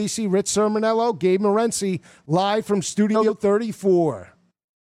 Joe Lisi, Rich Sermonello, Gabe Morency, live from Studio 34.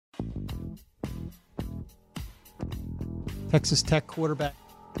 Texas Tech quarterback.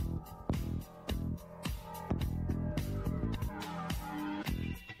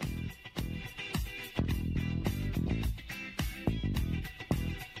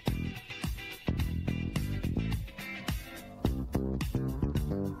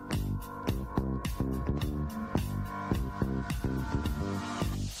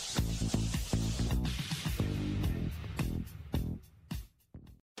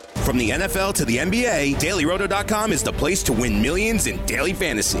 From the NFL to the NBA, DailyRoto.com is the place to win millions in daily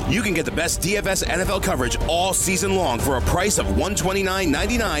fantasy. You can get the best DFS NFL coverage all season long for a price of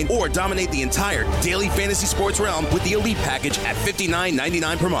 $129.99 or dominate the entire daily fantasy sports realm with the Elite Package at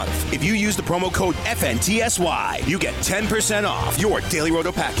 $59.99 per month. If you use the promo code FNTSY, you get 10% off your Daily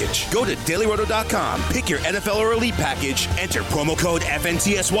Roto package. Go to DailyRoto.com, pick your NFL or Elite Package, enter promo code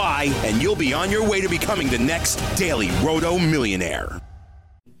FNTSY, and you'll be on your way to becoming the next Daily Roto millionaire.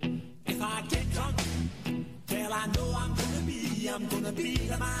 If I get drunk, well, I know I'm gonna be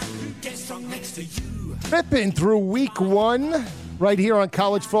the man who gets drunk next to you. Ripping through week one right here on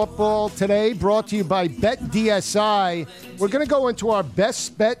College Football Today, brought to you by BetDSI. We're going to go into our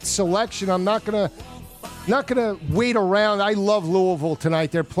best bet selection. I'm not going to wait around. I love Louisville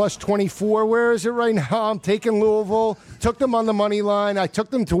tonight. They're plus 24. Where is it right now? I'm taking Louisville. Took them on the money line. I took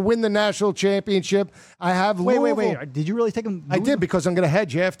them to win the national championship. I have Louisville. Wait. Did you really take them? I did, because I'm going to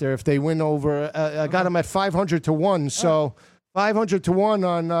hedge after if they win over. I got them at 500 to 1. So 500 to 1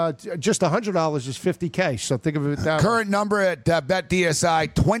 on just $100 is $50K. So think of it that Current number at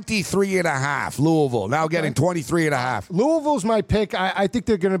BetDSI, 23.5. Louisville now getting 23.5. Louisville's my pick. I think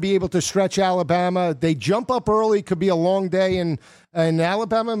they're going to be able to stretch Alabama. They jump up early. Could be a long day, and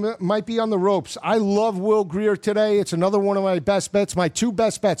Alabama might be on the ropes. I love Will Grier today. It's another one of my best bets. My two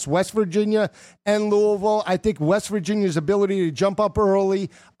best bets, West Virginia and Louisville. I think West Virginia's ability to jump up early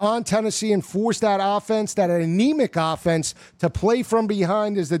on Tennessee and force that offense, that anemic offense, to play from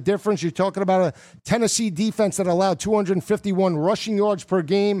behind is the difference. You're talking about a Tennessee defense that allowed 251 rushing yards per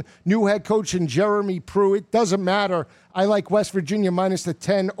game. New head coach in Jeremy Pruitt. Doesn't matter. I like West Virginia minus the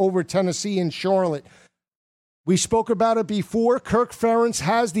 10 over Tennessee and Charlotte. We spoke about it before. Kirk Ferentz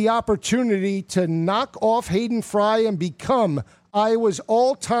has the opportunity to knock off Hayden Fry and become Iowa's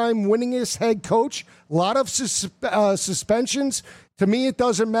all-time winningest head coach. A lot of suspensions. To me, it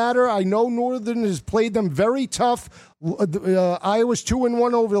doesn't matter. I know Northern has played them very tough. Iowa's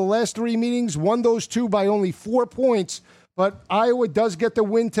 2-1 over the last 3 meetings, won those 2 by only 4 points. But Iowa does get the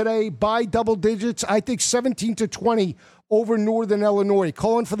win today by double digits. I think 17-20 over Northern Illinois.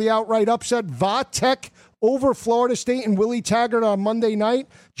 Calling for the outright upset. Va-Tech over Florida State and Willie Taggart on Monday night.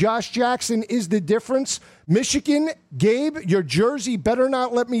 Josh Jackson is the difference. Michigan, Gabe, your jersey better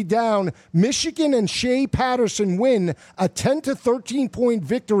not let me down. Michigan and Shea Patterson win a 10-13 point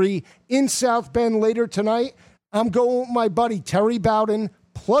victory in South Bend later tonight. I'm going with my buddy Terry Bowden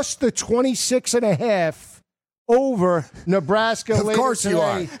plus the 26.5 over Nebraska later today. Of course you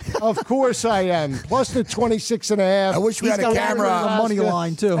are. Of course I am. Plus the 26.5. I wish we had a camera on the money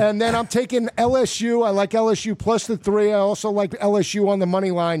line, too. And then I'm taking LSU. I like LSU plus the 3. I also like LSU on the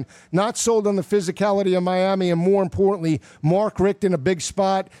money line. Not sold on the physicality of Miami. And more importantly, Mark Richt in a big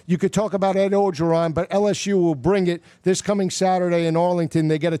spot. You could talk about Ed Orgeron, but LSU will bring it this coming Saturday in Arlington.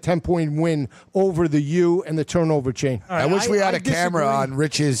 They get a 10-point win over the U and the turnover chain. Right, I wish we had a camera on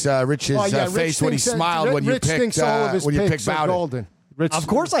Rich's face when he smiled when you picked Bowden. Rich, of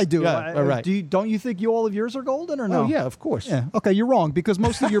course I do. Yeah, right. Don't you think all of yours are golden or no? Oh, yeah, of course. Yeah. Okay, you're wrong because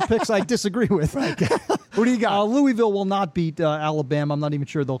most of your picks I disagree with. Right. Who do you got? Louisville will not beat Alabama. I'm not even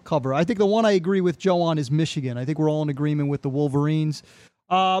sure they'll cover. I think the one I agree with Joe on is Michigan. I think we're all in agreement with the Wolverines.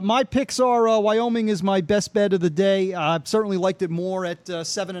 My picks are Wyoming is my best bet of the day. I've certainly liked it more at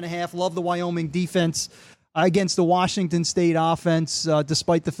 7.5. Love the Wyoming defense against the Washington State offense,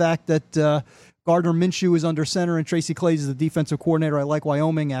 despite the fact that Gardner Minshew is under center and Tracy Claeys is the defensive coordinator. I like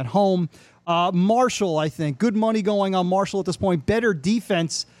Wyoming at home. Marshall, I think. Good money going on Marshall at this point. Better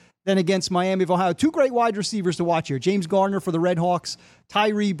defense than against Miami of Ohio. Two great wide receivers to watch here. James Garner for the Red Hawks,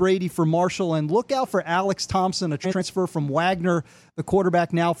 Tyree Brady for Marshall, and look out for Alex Thompson, a transfer from Wagner, the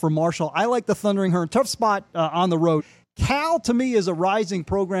quarterback now for Marshall. I like the Thundering Herd. Tough spot on the road. Cal, to me, is a rising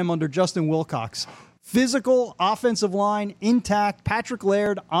program under Justin Wilcox. Physical, offensive line, intact. Patrick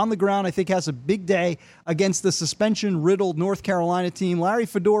Laird on the ground, I think, has a big day against the suspension-riddled North Carolina team. Larry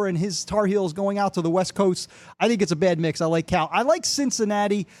Fedora and his Tar Heels going out to the West Coast. I think it's a bad mix. I like Cal. I like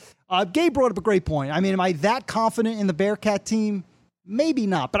Cincinnati. Gabe brought up a great point. I mean, am I that confident in the Bearcat team? Maybe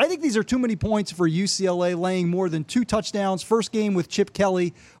not. But I think these are too many points for UCLA laying more than 2 touchdowns. First game with Chip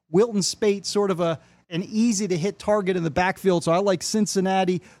Kelly. Wilton Spate, sort of an easy-to-hit target in the backfield, so I like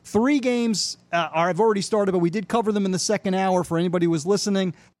Cincinnati. 3 games have already started, but we did cover them in the second hour for anybody who was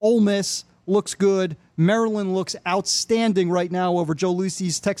listening. Ole Miss looks good. Maryland looks outstanding right now over Joe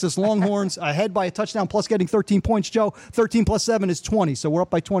Lucy's Texas Longhorns, ahead by a touchdown plus getting 13 points. Joe, 13 plus 7 is 20, so we're up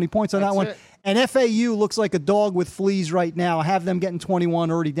by 20 points on that one. And FAU looks like a dog with fleas right now. I have them getting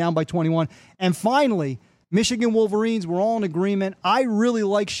 21, already down by 21. And finally, Michigan Wolverines, we're all in agreement. I really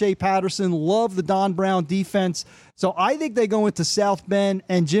like Shea Patterson, love the Don Brown defense. So I think they go into South Bend,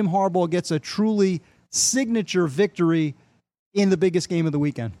 and Jim Harbaugh gets a truly signature victory in the biggest game of the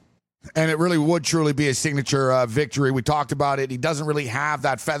weekend. And it really would truly be a signature victory. We talked about it. He doesn't really have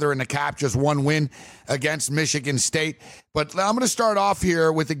that feather in the cap, just one win against Michigan State. But I'm going to start off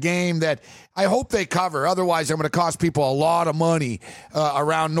here with a game that I hope they cover. Otherwise, I'm going to cost people a lot of money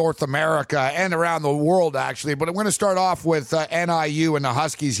around North America and around the world, actually. But I'm going to start off with NIU and the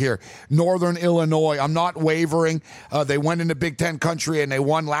Huskies here. Northern Illinois. I'm not wavering. They went into Big Ten country and they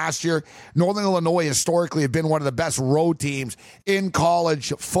won last year. Northern Illinois historically have been one of the best road teams in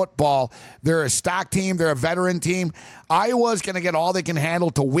college football. They're a stacked team. They're a veteran team. Iowa's going to get all they can handle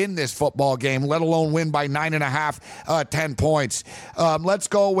to win this football game, let alone win by 9.5, 10 points. Let's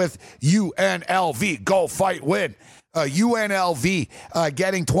go with UNLV. Go, fight, win. UNLV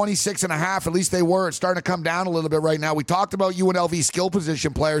getting 26.5. At least they were. It's starting to come down a little bit right now. We talked about UNLV skill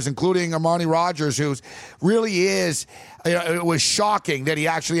position players, including Armani Rogers, who's really is. It was shocking that he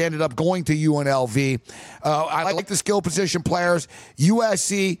actually ended up going to UNLV. I like the skill position players.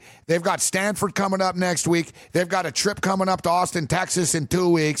 USC, they've got Stanford coming up next week. They've got a trip coming up to Austin, Texas in 2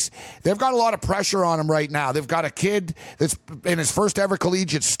 weeks. They've got a lot of pressure on them right now. They've got a kid that's in his first ever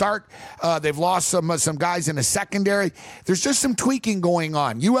collegiate start. They've lost some guys in the secondary. There's just some tweaking going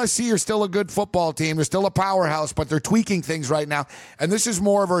on. USC are still a good football team. They're still a powerhouse, but they're tweaking things right now. And this is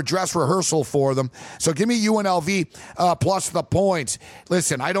more of a dress rehearsal for them. So give me UNLV plus the points.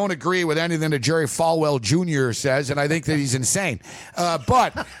 Listen, I don't agree with anything that Jerry Falwell Jr. says, and I think that he's insane.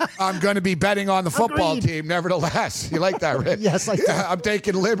 But I'm going to be betting on the football team nevertheless. You like that, Rick? Yes, I do. I'm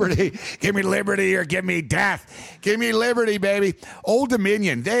taking Liberty. Give me Liberty or give me death. Give me Liberty, baby. Old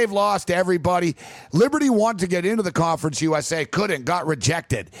Dominion, they've lost everybody. Liberty wanted to get into the Conference USA, couldn't, got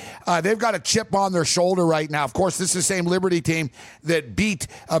rejected. They've got a chip on their shoulder right now. Of course, this is the same Liberty team that beat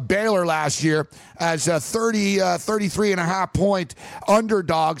Baylor last year as a 33.5 point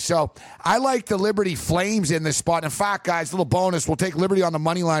underdog. So I like the Liberty Flames in this spot. In fact, guys, little bonus, we'll take Liberty on the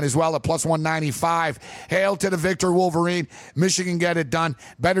money line as well at plus 195. Hail to the victor, Wolverine. Michigan get it done.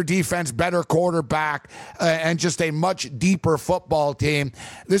 Better defense, better quarterback, and just a much deeper football team.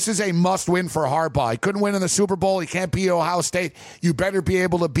 This is a must-win for Harbaugh. He couldn't win in the Super Bowl. He can't beat Ohio State. You better be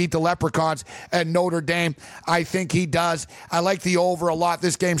able to beat the Leprechauns at Notre Dame. I think he does. I like the over a lot.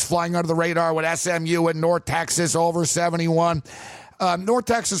 This game's flying under the radar with SMU and North Texas over 71. North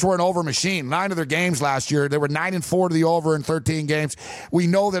Texas were an over machine. 9 of their games last year, they were 9-4 to the over in 13 games. We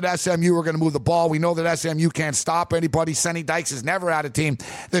know that SMU are going to move the ball. We know that SMU can't stop anybody. Sonny Dykes has never had a team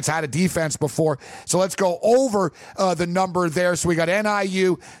that's had a defense before. So let's go over the number there. So we got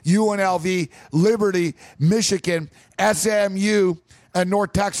NIU, UNLV, Liberty, Michigan, SMU, and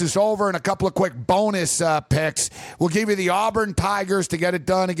North Texas over, and a couple of quick bonus picks. We'll give you the Auburn Tigers to get it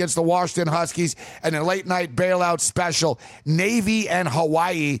done against the Washington Huskies, and a late-night bailout special, Navy and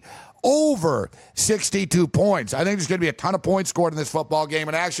Hawaii over 62 points. I think there's going to be a ton of points scored in this football game,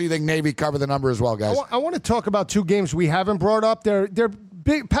 and I actually think Navy cover the number as well, guys. I want to talk about 2 games we haven't brought up. They're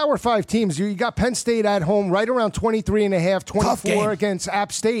big Power 5 teams. You got Penn State at home right around 23.5, 24 against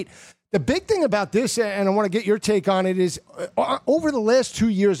App State. The big thing about this, and I want to get your take on it, is over the last 2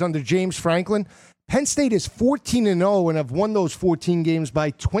 years under James Franklin, Penn State is 14-0 and have won those 14 games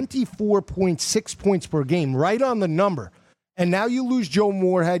by 24.6 points per game, right on the number. And now you lose Joe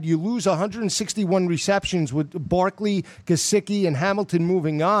Moorhead. You lose 161 receptions with Barkley, Gesicki, and Hamilton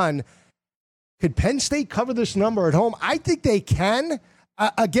moving on. Could Penn State cover this number at home? I think they can.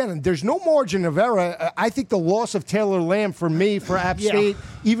 Again, there's no margin of error. I think the loss of Taylor Lamb for me, for App State,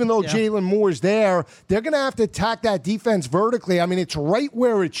 even though Jalen Moore's there, they're going to have to attack that defense vertically. I mean, it's right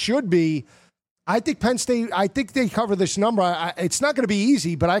where it should be. I think Penn State, I think they cover this number. It's not going to be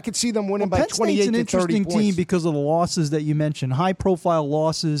easy, but I could see them winning by 28 to 30 points. Penn State's an interesting team because of the losses that you mentioned. High-profile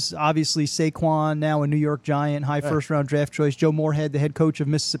losses, obviously Saquon, now a New York Giant, high first-round draft choice. Joe Moorhead, the head coach of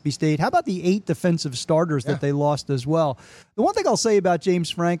Mississippi State. How about the 8 defensive starters that they lost as well? The one thing I'll say about James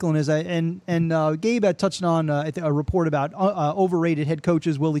Franklin is, Gabe had touched on a report about overrated head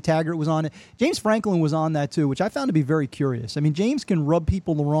coaches. Willie Taggart was on it. James Franklin was on that too, which I found to be very curious. I mean, James can rub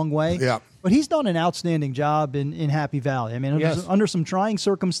people the wrong way. Yeah. But he's done an outstanding job in Happy Valley. I mean, under some trying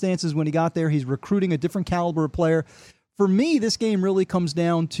circumstances when he got there, he's recruiting a different caliber of player. For me, this game really comes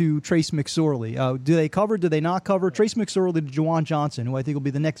down to Trace McSorley. Do they cover? Do they not cover? Trace McSorley to Juwan Johnson, who I think will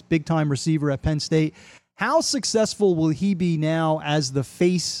be the next big-time receiver at Penn State. How successful will he be now as the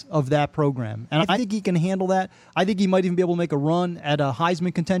face of that program? And I think he can handle that. I think he might even be able to make a run at a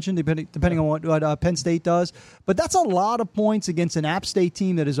Heisman contention, depending on what Penn State does. But that's a lot of points against an App State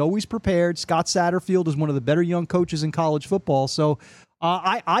team that is always prepared. Scott Satterfield is one of the better young coaches in college football. So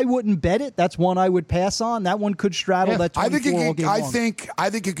I wouldn't bet it. That's one I would pass on. That one could straddle that 24 game long. I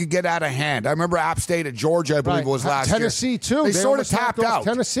think it could get out of hand. I remember App State at Georgia, I believe it was last Tennessee, year. too. They sort of tapped out.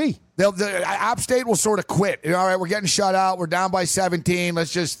 Tennessee. App State will sort of quit. All right, we're getting shut out. We're down by 17.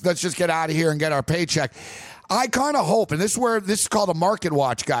 Let's just get out of here and get our paycheck. I kind of hope, and this is called a market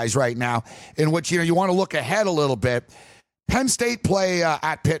watch, guys, right now, in which you want to look ahead a little bit. Penn State play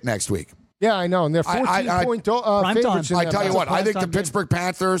at Pitt next week. Yeah, I know, and they're 14-point favorites. I tell you what, I think the Pittsburgh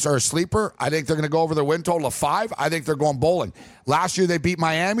Panthers are a sleeper. I think they're going to go over their win total of 5. I think they're going bowling. Last year they beat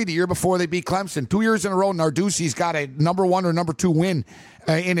Miami. The year before they beat Clemson. 2 years in a row, Narduzzi's got a number 1 or number 2 win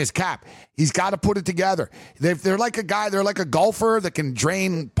in his cap. He's got to put it together. They're like a guy. They're like a golfer that can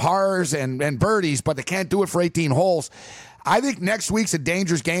drain pars and birdies, but they can't do it for 18 holes. I think next week's a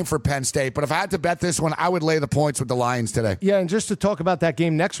dangerous game for Penn State, but if I had to bet this one, I would lay the points with the Lions today. Yeah, and just to talk about that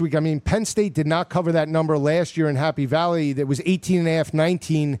game next week, I mean, Penn State did not cover that number last year in Happy Valley. That was 18.5,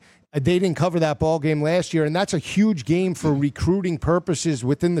 19. They didn't cover that ball game last year, and that's a huge game for recruiting purposes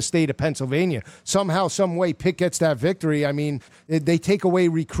within the state of Pennsylvania. Somehow, some way, Pitt gets that victory. I mean, they take away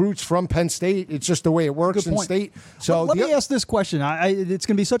recruits from Penn State. It's just the way it works in state. So let me ask this question. It's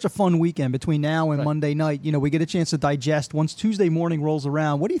going to be such a fun weekend between now and Monday night. We get a chance to digest. Once Tuesday morning rolls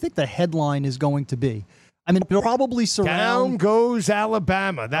around, what do you think the headline is going to be? I mean, it'll probably surround. Down goes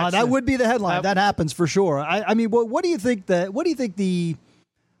Alabama. That would be the headline. That happens for sure. I mean, what do you think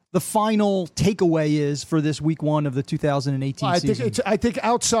the final takeaway is for this week 1 of the 2018 season? I think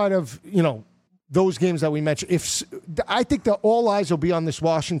outside of, those games that we mentioned, I think that all eyes will be on this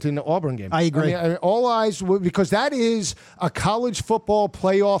Washington-Auburn game. I agree. I mean, all eyes, because that is a college football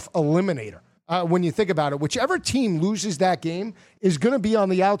playoff eliminator. When you think about it, whichever team loses that game is going to be on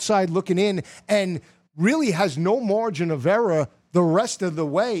the outside looking in and really has no margin of error the rest of the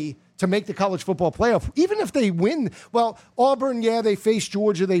way to make the college football playoff. Even if they win, well, Auburn, they face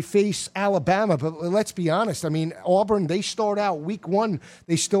Georgia, they face Alabama, but let's be honest. I mean, Auburn, they start out week 1.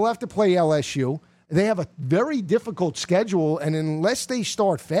 They still have to play LSU. They have a very difficult schedule, and unless they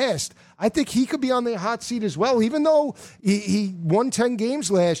start fast, I think he could be on the hot seat as well. Even though he won 10 games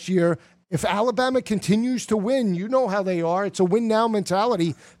last year, if Alabama continues to win, you know how they are. It's a win-now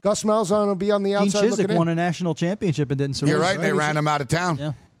mentality. Gus Malzahn will be on the outside looking in. Chiswick won a national championship and didn't surrender. You're right. They ran him out of town.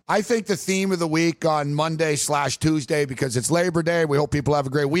 Yeah. I think the theme of the week on Monday/Tuesday, because it's Labor Day, we hope people have a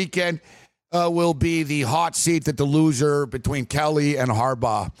great weekend, will be the hot seat that the loser between Kelly and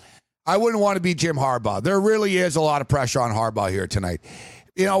Harbaugh. I wouldn't want to be Jim Harbaugh. There really is a lot of pressure on Harbaugh here tonight.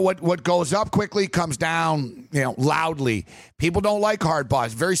 What goes up quickly comes down, loudly. People don't like Harbaugh.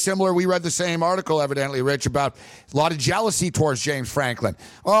 It's very similar. We read the same article, evidently, Rich, about a lot of jealousy towards James Franklin.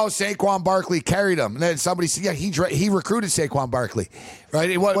 Oh, Saquon Barkley carried him. And then somebody said, he recruited Saquon Barkley. Right?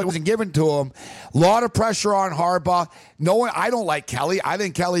 It wasn't given to him. A lot of pressure on Harbaugh. I don't like Kelly. I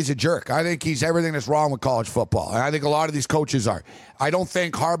think Kelly's a jerk. I think he's everything that's wrong with college football. And I think a lot of these coaches are. I don't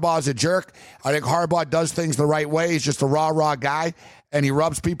think Harbaugh's a jerk. I think Harbaugh does things the right way. He's just a rah-rah guy. and he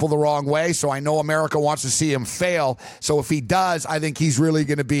rubs people the wrong way. So I know America wants to see him fail. So if he does, I think he's really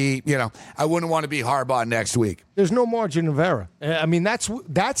going to be, I wouldn't want to be Harbaugh next week. There's no margin of error. I mean, that's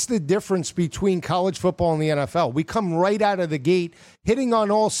the difference between college football and the NFL. We come right out of the gate hitting on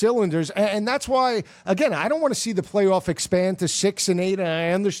all cylinders, and that's why, again, I don't want to see the playoff expand to 6 and 8. And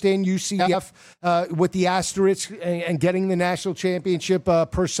I understand UCF with the asterisk and getting the national championship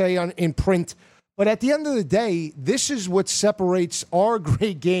per se in print. But at the end of the day, this is what separates our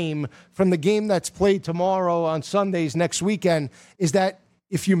great game from the game that's played tomorrow on Sundays next weekend, is that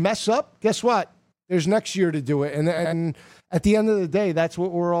if you mess up, guess what? There's next year to do it. And at the end of the day, that's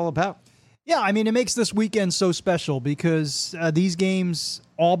what we're all about. Yeah, I mean, it makes this weekend so special because these games,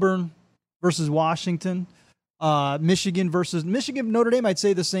 Auburn versus Washington, Michigan, Notre Dame, I'd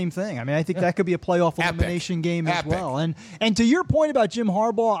say the same thing. I mean, I think that could be a playoff elimination game as well. And to your point about Jim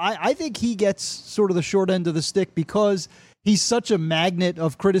Harbaugh, I think he gets sort of the short end of the stick because he's such a magnet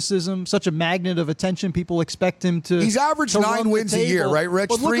of criticism, such a magnet of attention. People expect him to. He's averaged 9 wins a year, right,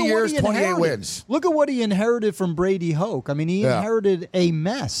 Rich? 3 years, 28 wins. Look at what he inherited from Brady Hoke. I mean, he inherited a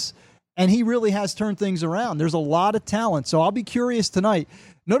mess, and he really has turned things around. There's a lot of talent. So I'll be curious tonight.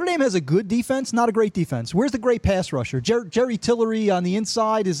 Notre Dame has a good defense, not a great defense. Where's the great pass rusher? Jerry Tillery on the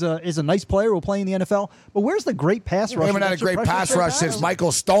inside is a nice player. Will play in the NFL. But where's the great pass rusher? We haven't had a great pass rush since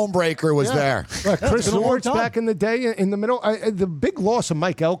Michael Stonebreaker was there. Chris Lawrence back in the day in the middle. The big loss of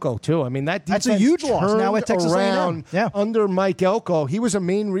Mike Elko, too. I mean, that's a huge loss now at Texas A&M. Under Mike Elko. He was a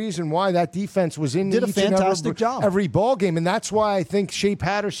main reason why that defense was in Did a fantastic job. Every ball game. And that's why I think Shea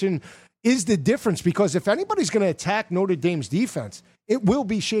Patterson is the difference, because if anybody's going to attack Notre Dame's defense, it will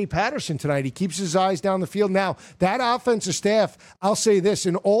be Shea Patterson tonight. He keeps his eyes down the field. Now, that offensive staff, I'll say this,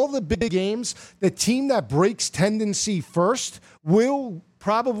 in all the big games, the team that breaks tendency first will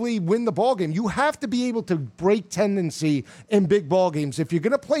probably win the ball game. You have to be able to break tendency in big ball games. If you're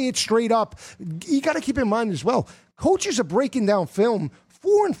going to play it straight up, you got to keep in mind as well, coaches are breaking down film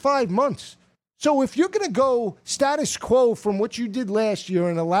 4 and 5 months. So if you're going to go status quo from what you did last year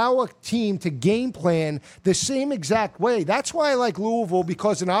and allow a team to game plan the same exact way, that's why I like Louisville,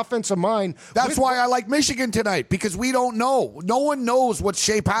 because an offensive mind. That's why I like Michigan tonight, because we don't know. No one knows what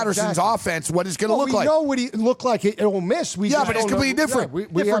Shea Patterson's offense, what it's going to look like. We know what he look like. It will miss. But it's completely different.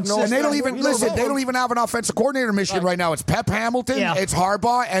 We have no, and they don't even listen. They don't even have an offensive coordinator in Michigan right now. It's Pep Hamilton, it's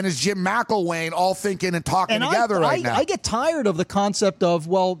Harbaugh, and it's Jim McElwain, all thinking and talking together right now. I get tired of the concept of,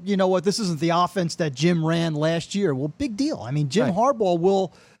 well, you know what, this isn't the offense that Jim ran last year. Well, big deal. I mean, Jim Harbaugh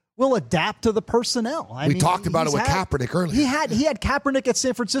will adapt to the personnel. We talked about it with Kaepernick earlier. He had Kaepernick at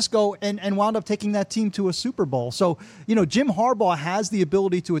San Francisco and wound up taking that team to a Super Bowl. So, Jim Harbaugh has the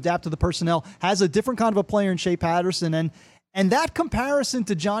ability to adapt to the personnel, has a different kind of a player in Shea Patterson, and that comparison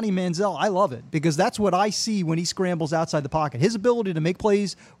to Johnny Manziel, I love it, because that's what I see when he scrambles outside the pocket. His ability to make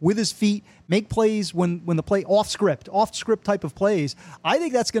plays with his feet, make plays when the play off script type of plays. I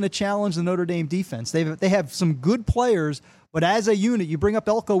think that's going to challenge the Notre Dame defense. They have some good players, but as a unit, you bring up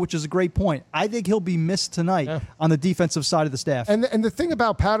Elko, which is a great point. I think he'll be missed tonight on the defensive side of the staff. And the thing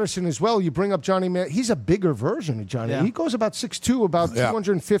about Patterson as well, you bring up Johnny Man. He's a bigger version of Johnny. He goes about 6'2", about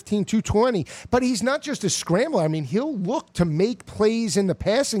 215, 220. But he's not just a scrambler. I mean, he'll look to make plays in the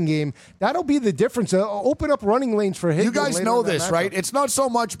passing game. That'll be the difference. Open up running lanes for him. You guys know this, right? It's not so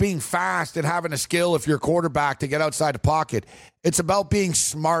much being fast and having a skill if you're a quarterback to get outside the pocket. It's about being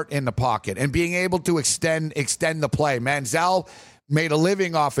smart in the pocket and being able to extend the play. Manziel made a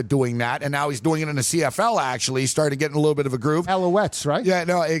living off of doing that, and now he's doing it in the CFL, actually. He started getting a little bit of a groove. Alouettes, right? Yeah,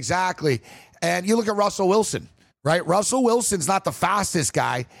 no, exactly. And you look at Russell Wilson, right? Russell Wilson's not the fastest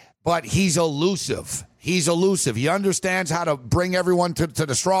guy, but he's elusive. He's elusive. He understands how to bring everyone to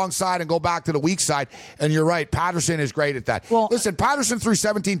the strong side and go back to the weak side. And you're right, Patterson is great at that. Well, listen, Patterson threw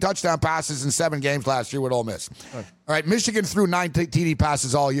 17 touchdown passes in 7 games last year with Ole Miss. All right, Michigan threw 9 TD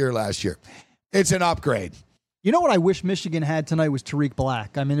passes all year last year. It's an upgrade. You know what I wish Michigan had tonight was Tariq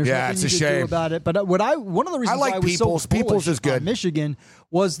Black. I mean, there's nothing you can do about it. But one of the reasons why I was so bullish is good. on Michigan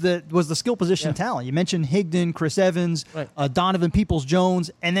was the skill position talent. You mentioned Higdon, Chris Evans, Donovan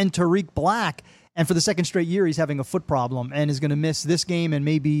Peoples-Jones, and then Tariq Black. And for the second straight year, he's having a foot problem and is going to miss this game and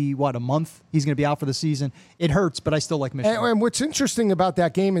maybe, a month? He's going to be out for the season. It hurts, but I still like Michigan. And what's interesting about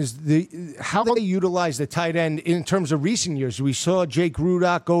that game is how they utilize the tight end in terms of recent years. We saw Jake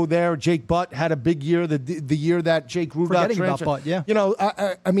Rudock go there. Jake Butt had a big year, the year that Jake Rudock transferred. Forgetting about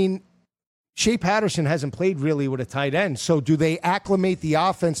Butt, I mean, Shea Patterson hasn't played really with a tight end. So do they acclimate the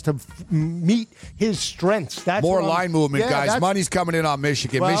offense to meet his strengths? That's more line movement, guys. Money's coming in on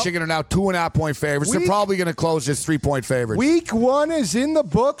Michigan. Well, Michigan are now 2.5-point favorites. They're probably going to close as 3-point favorites. Week 1 is in the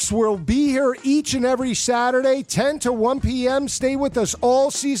books. We'll be here each and every Saturday, 10 to 1 p.m. Stay with us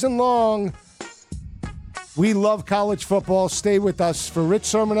all season long. We love college football. Stay with us. For Rich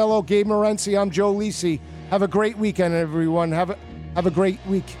Sermonello, Gabe Morency, I'm Joe Lisi. Have a great weekend, everyone. Have a great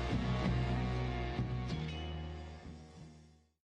week.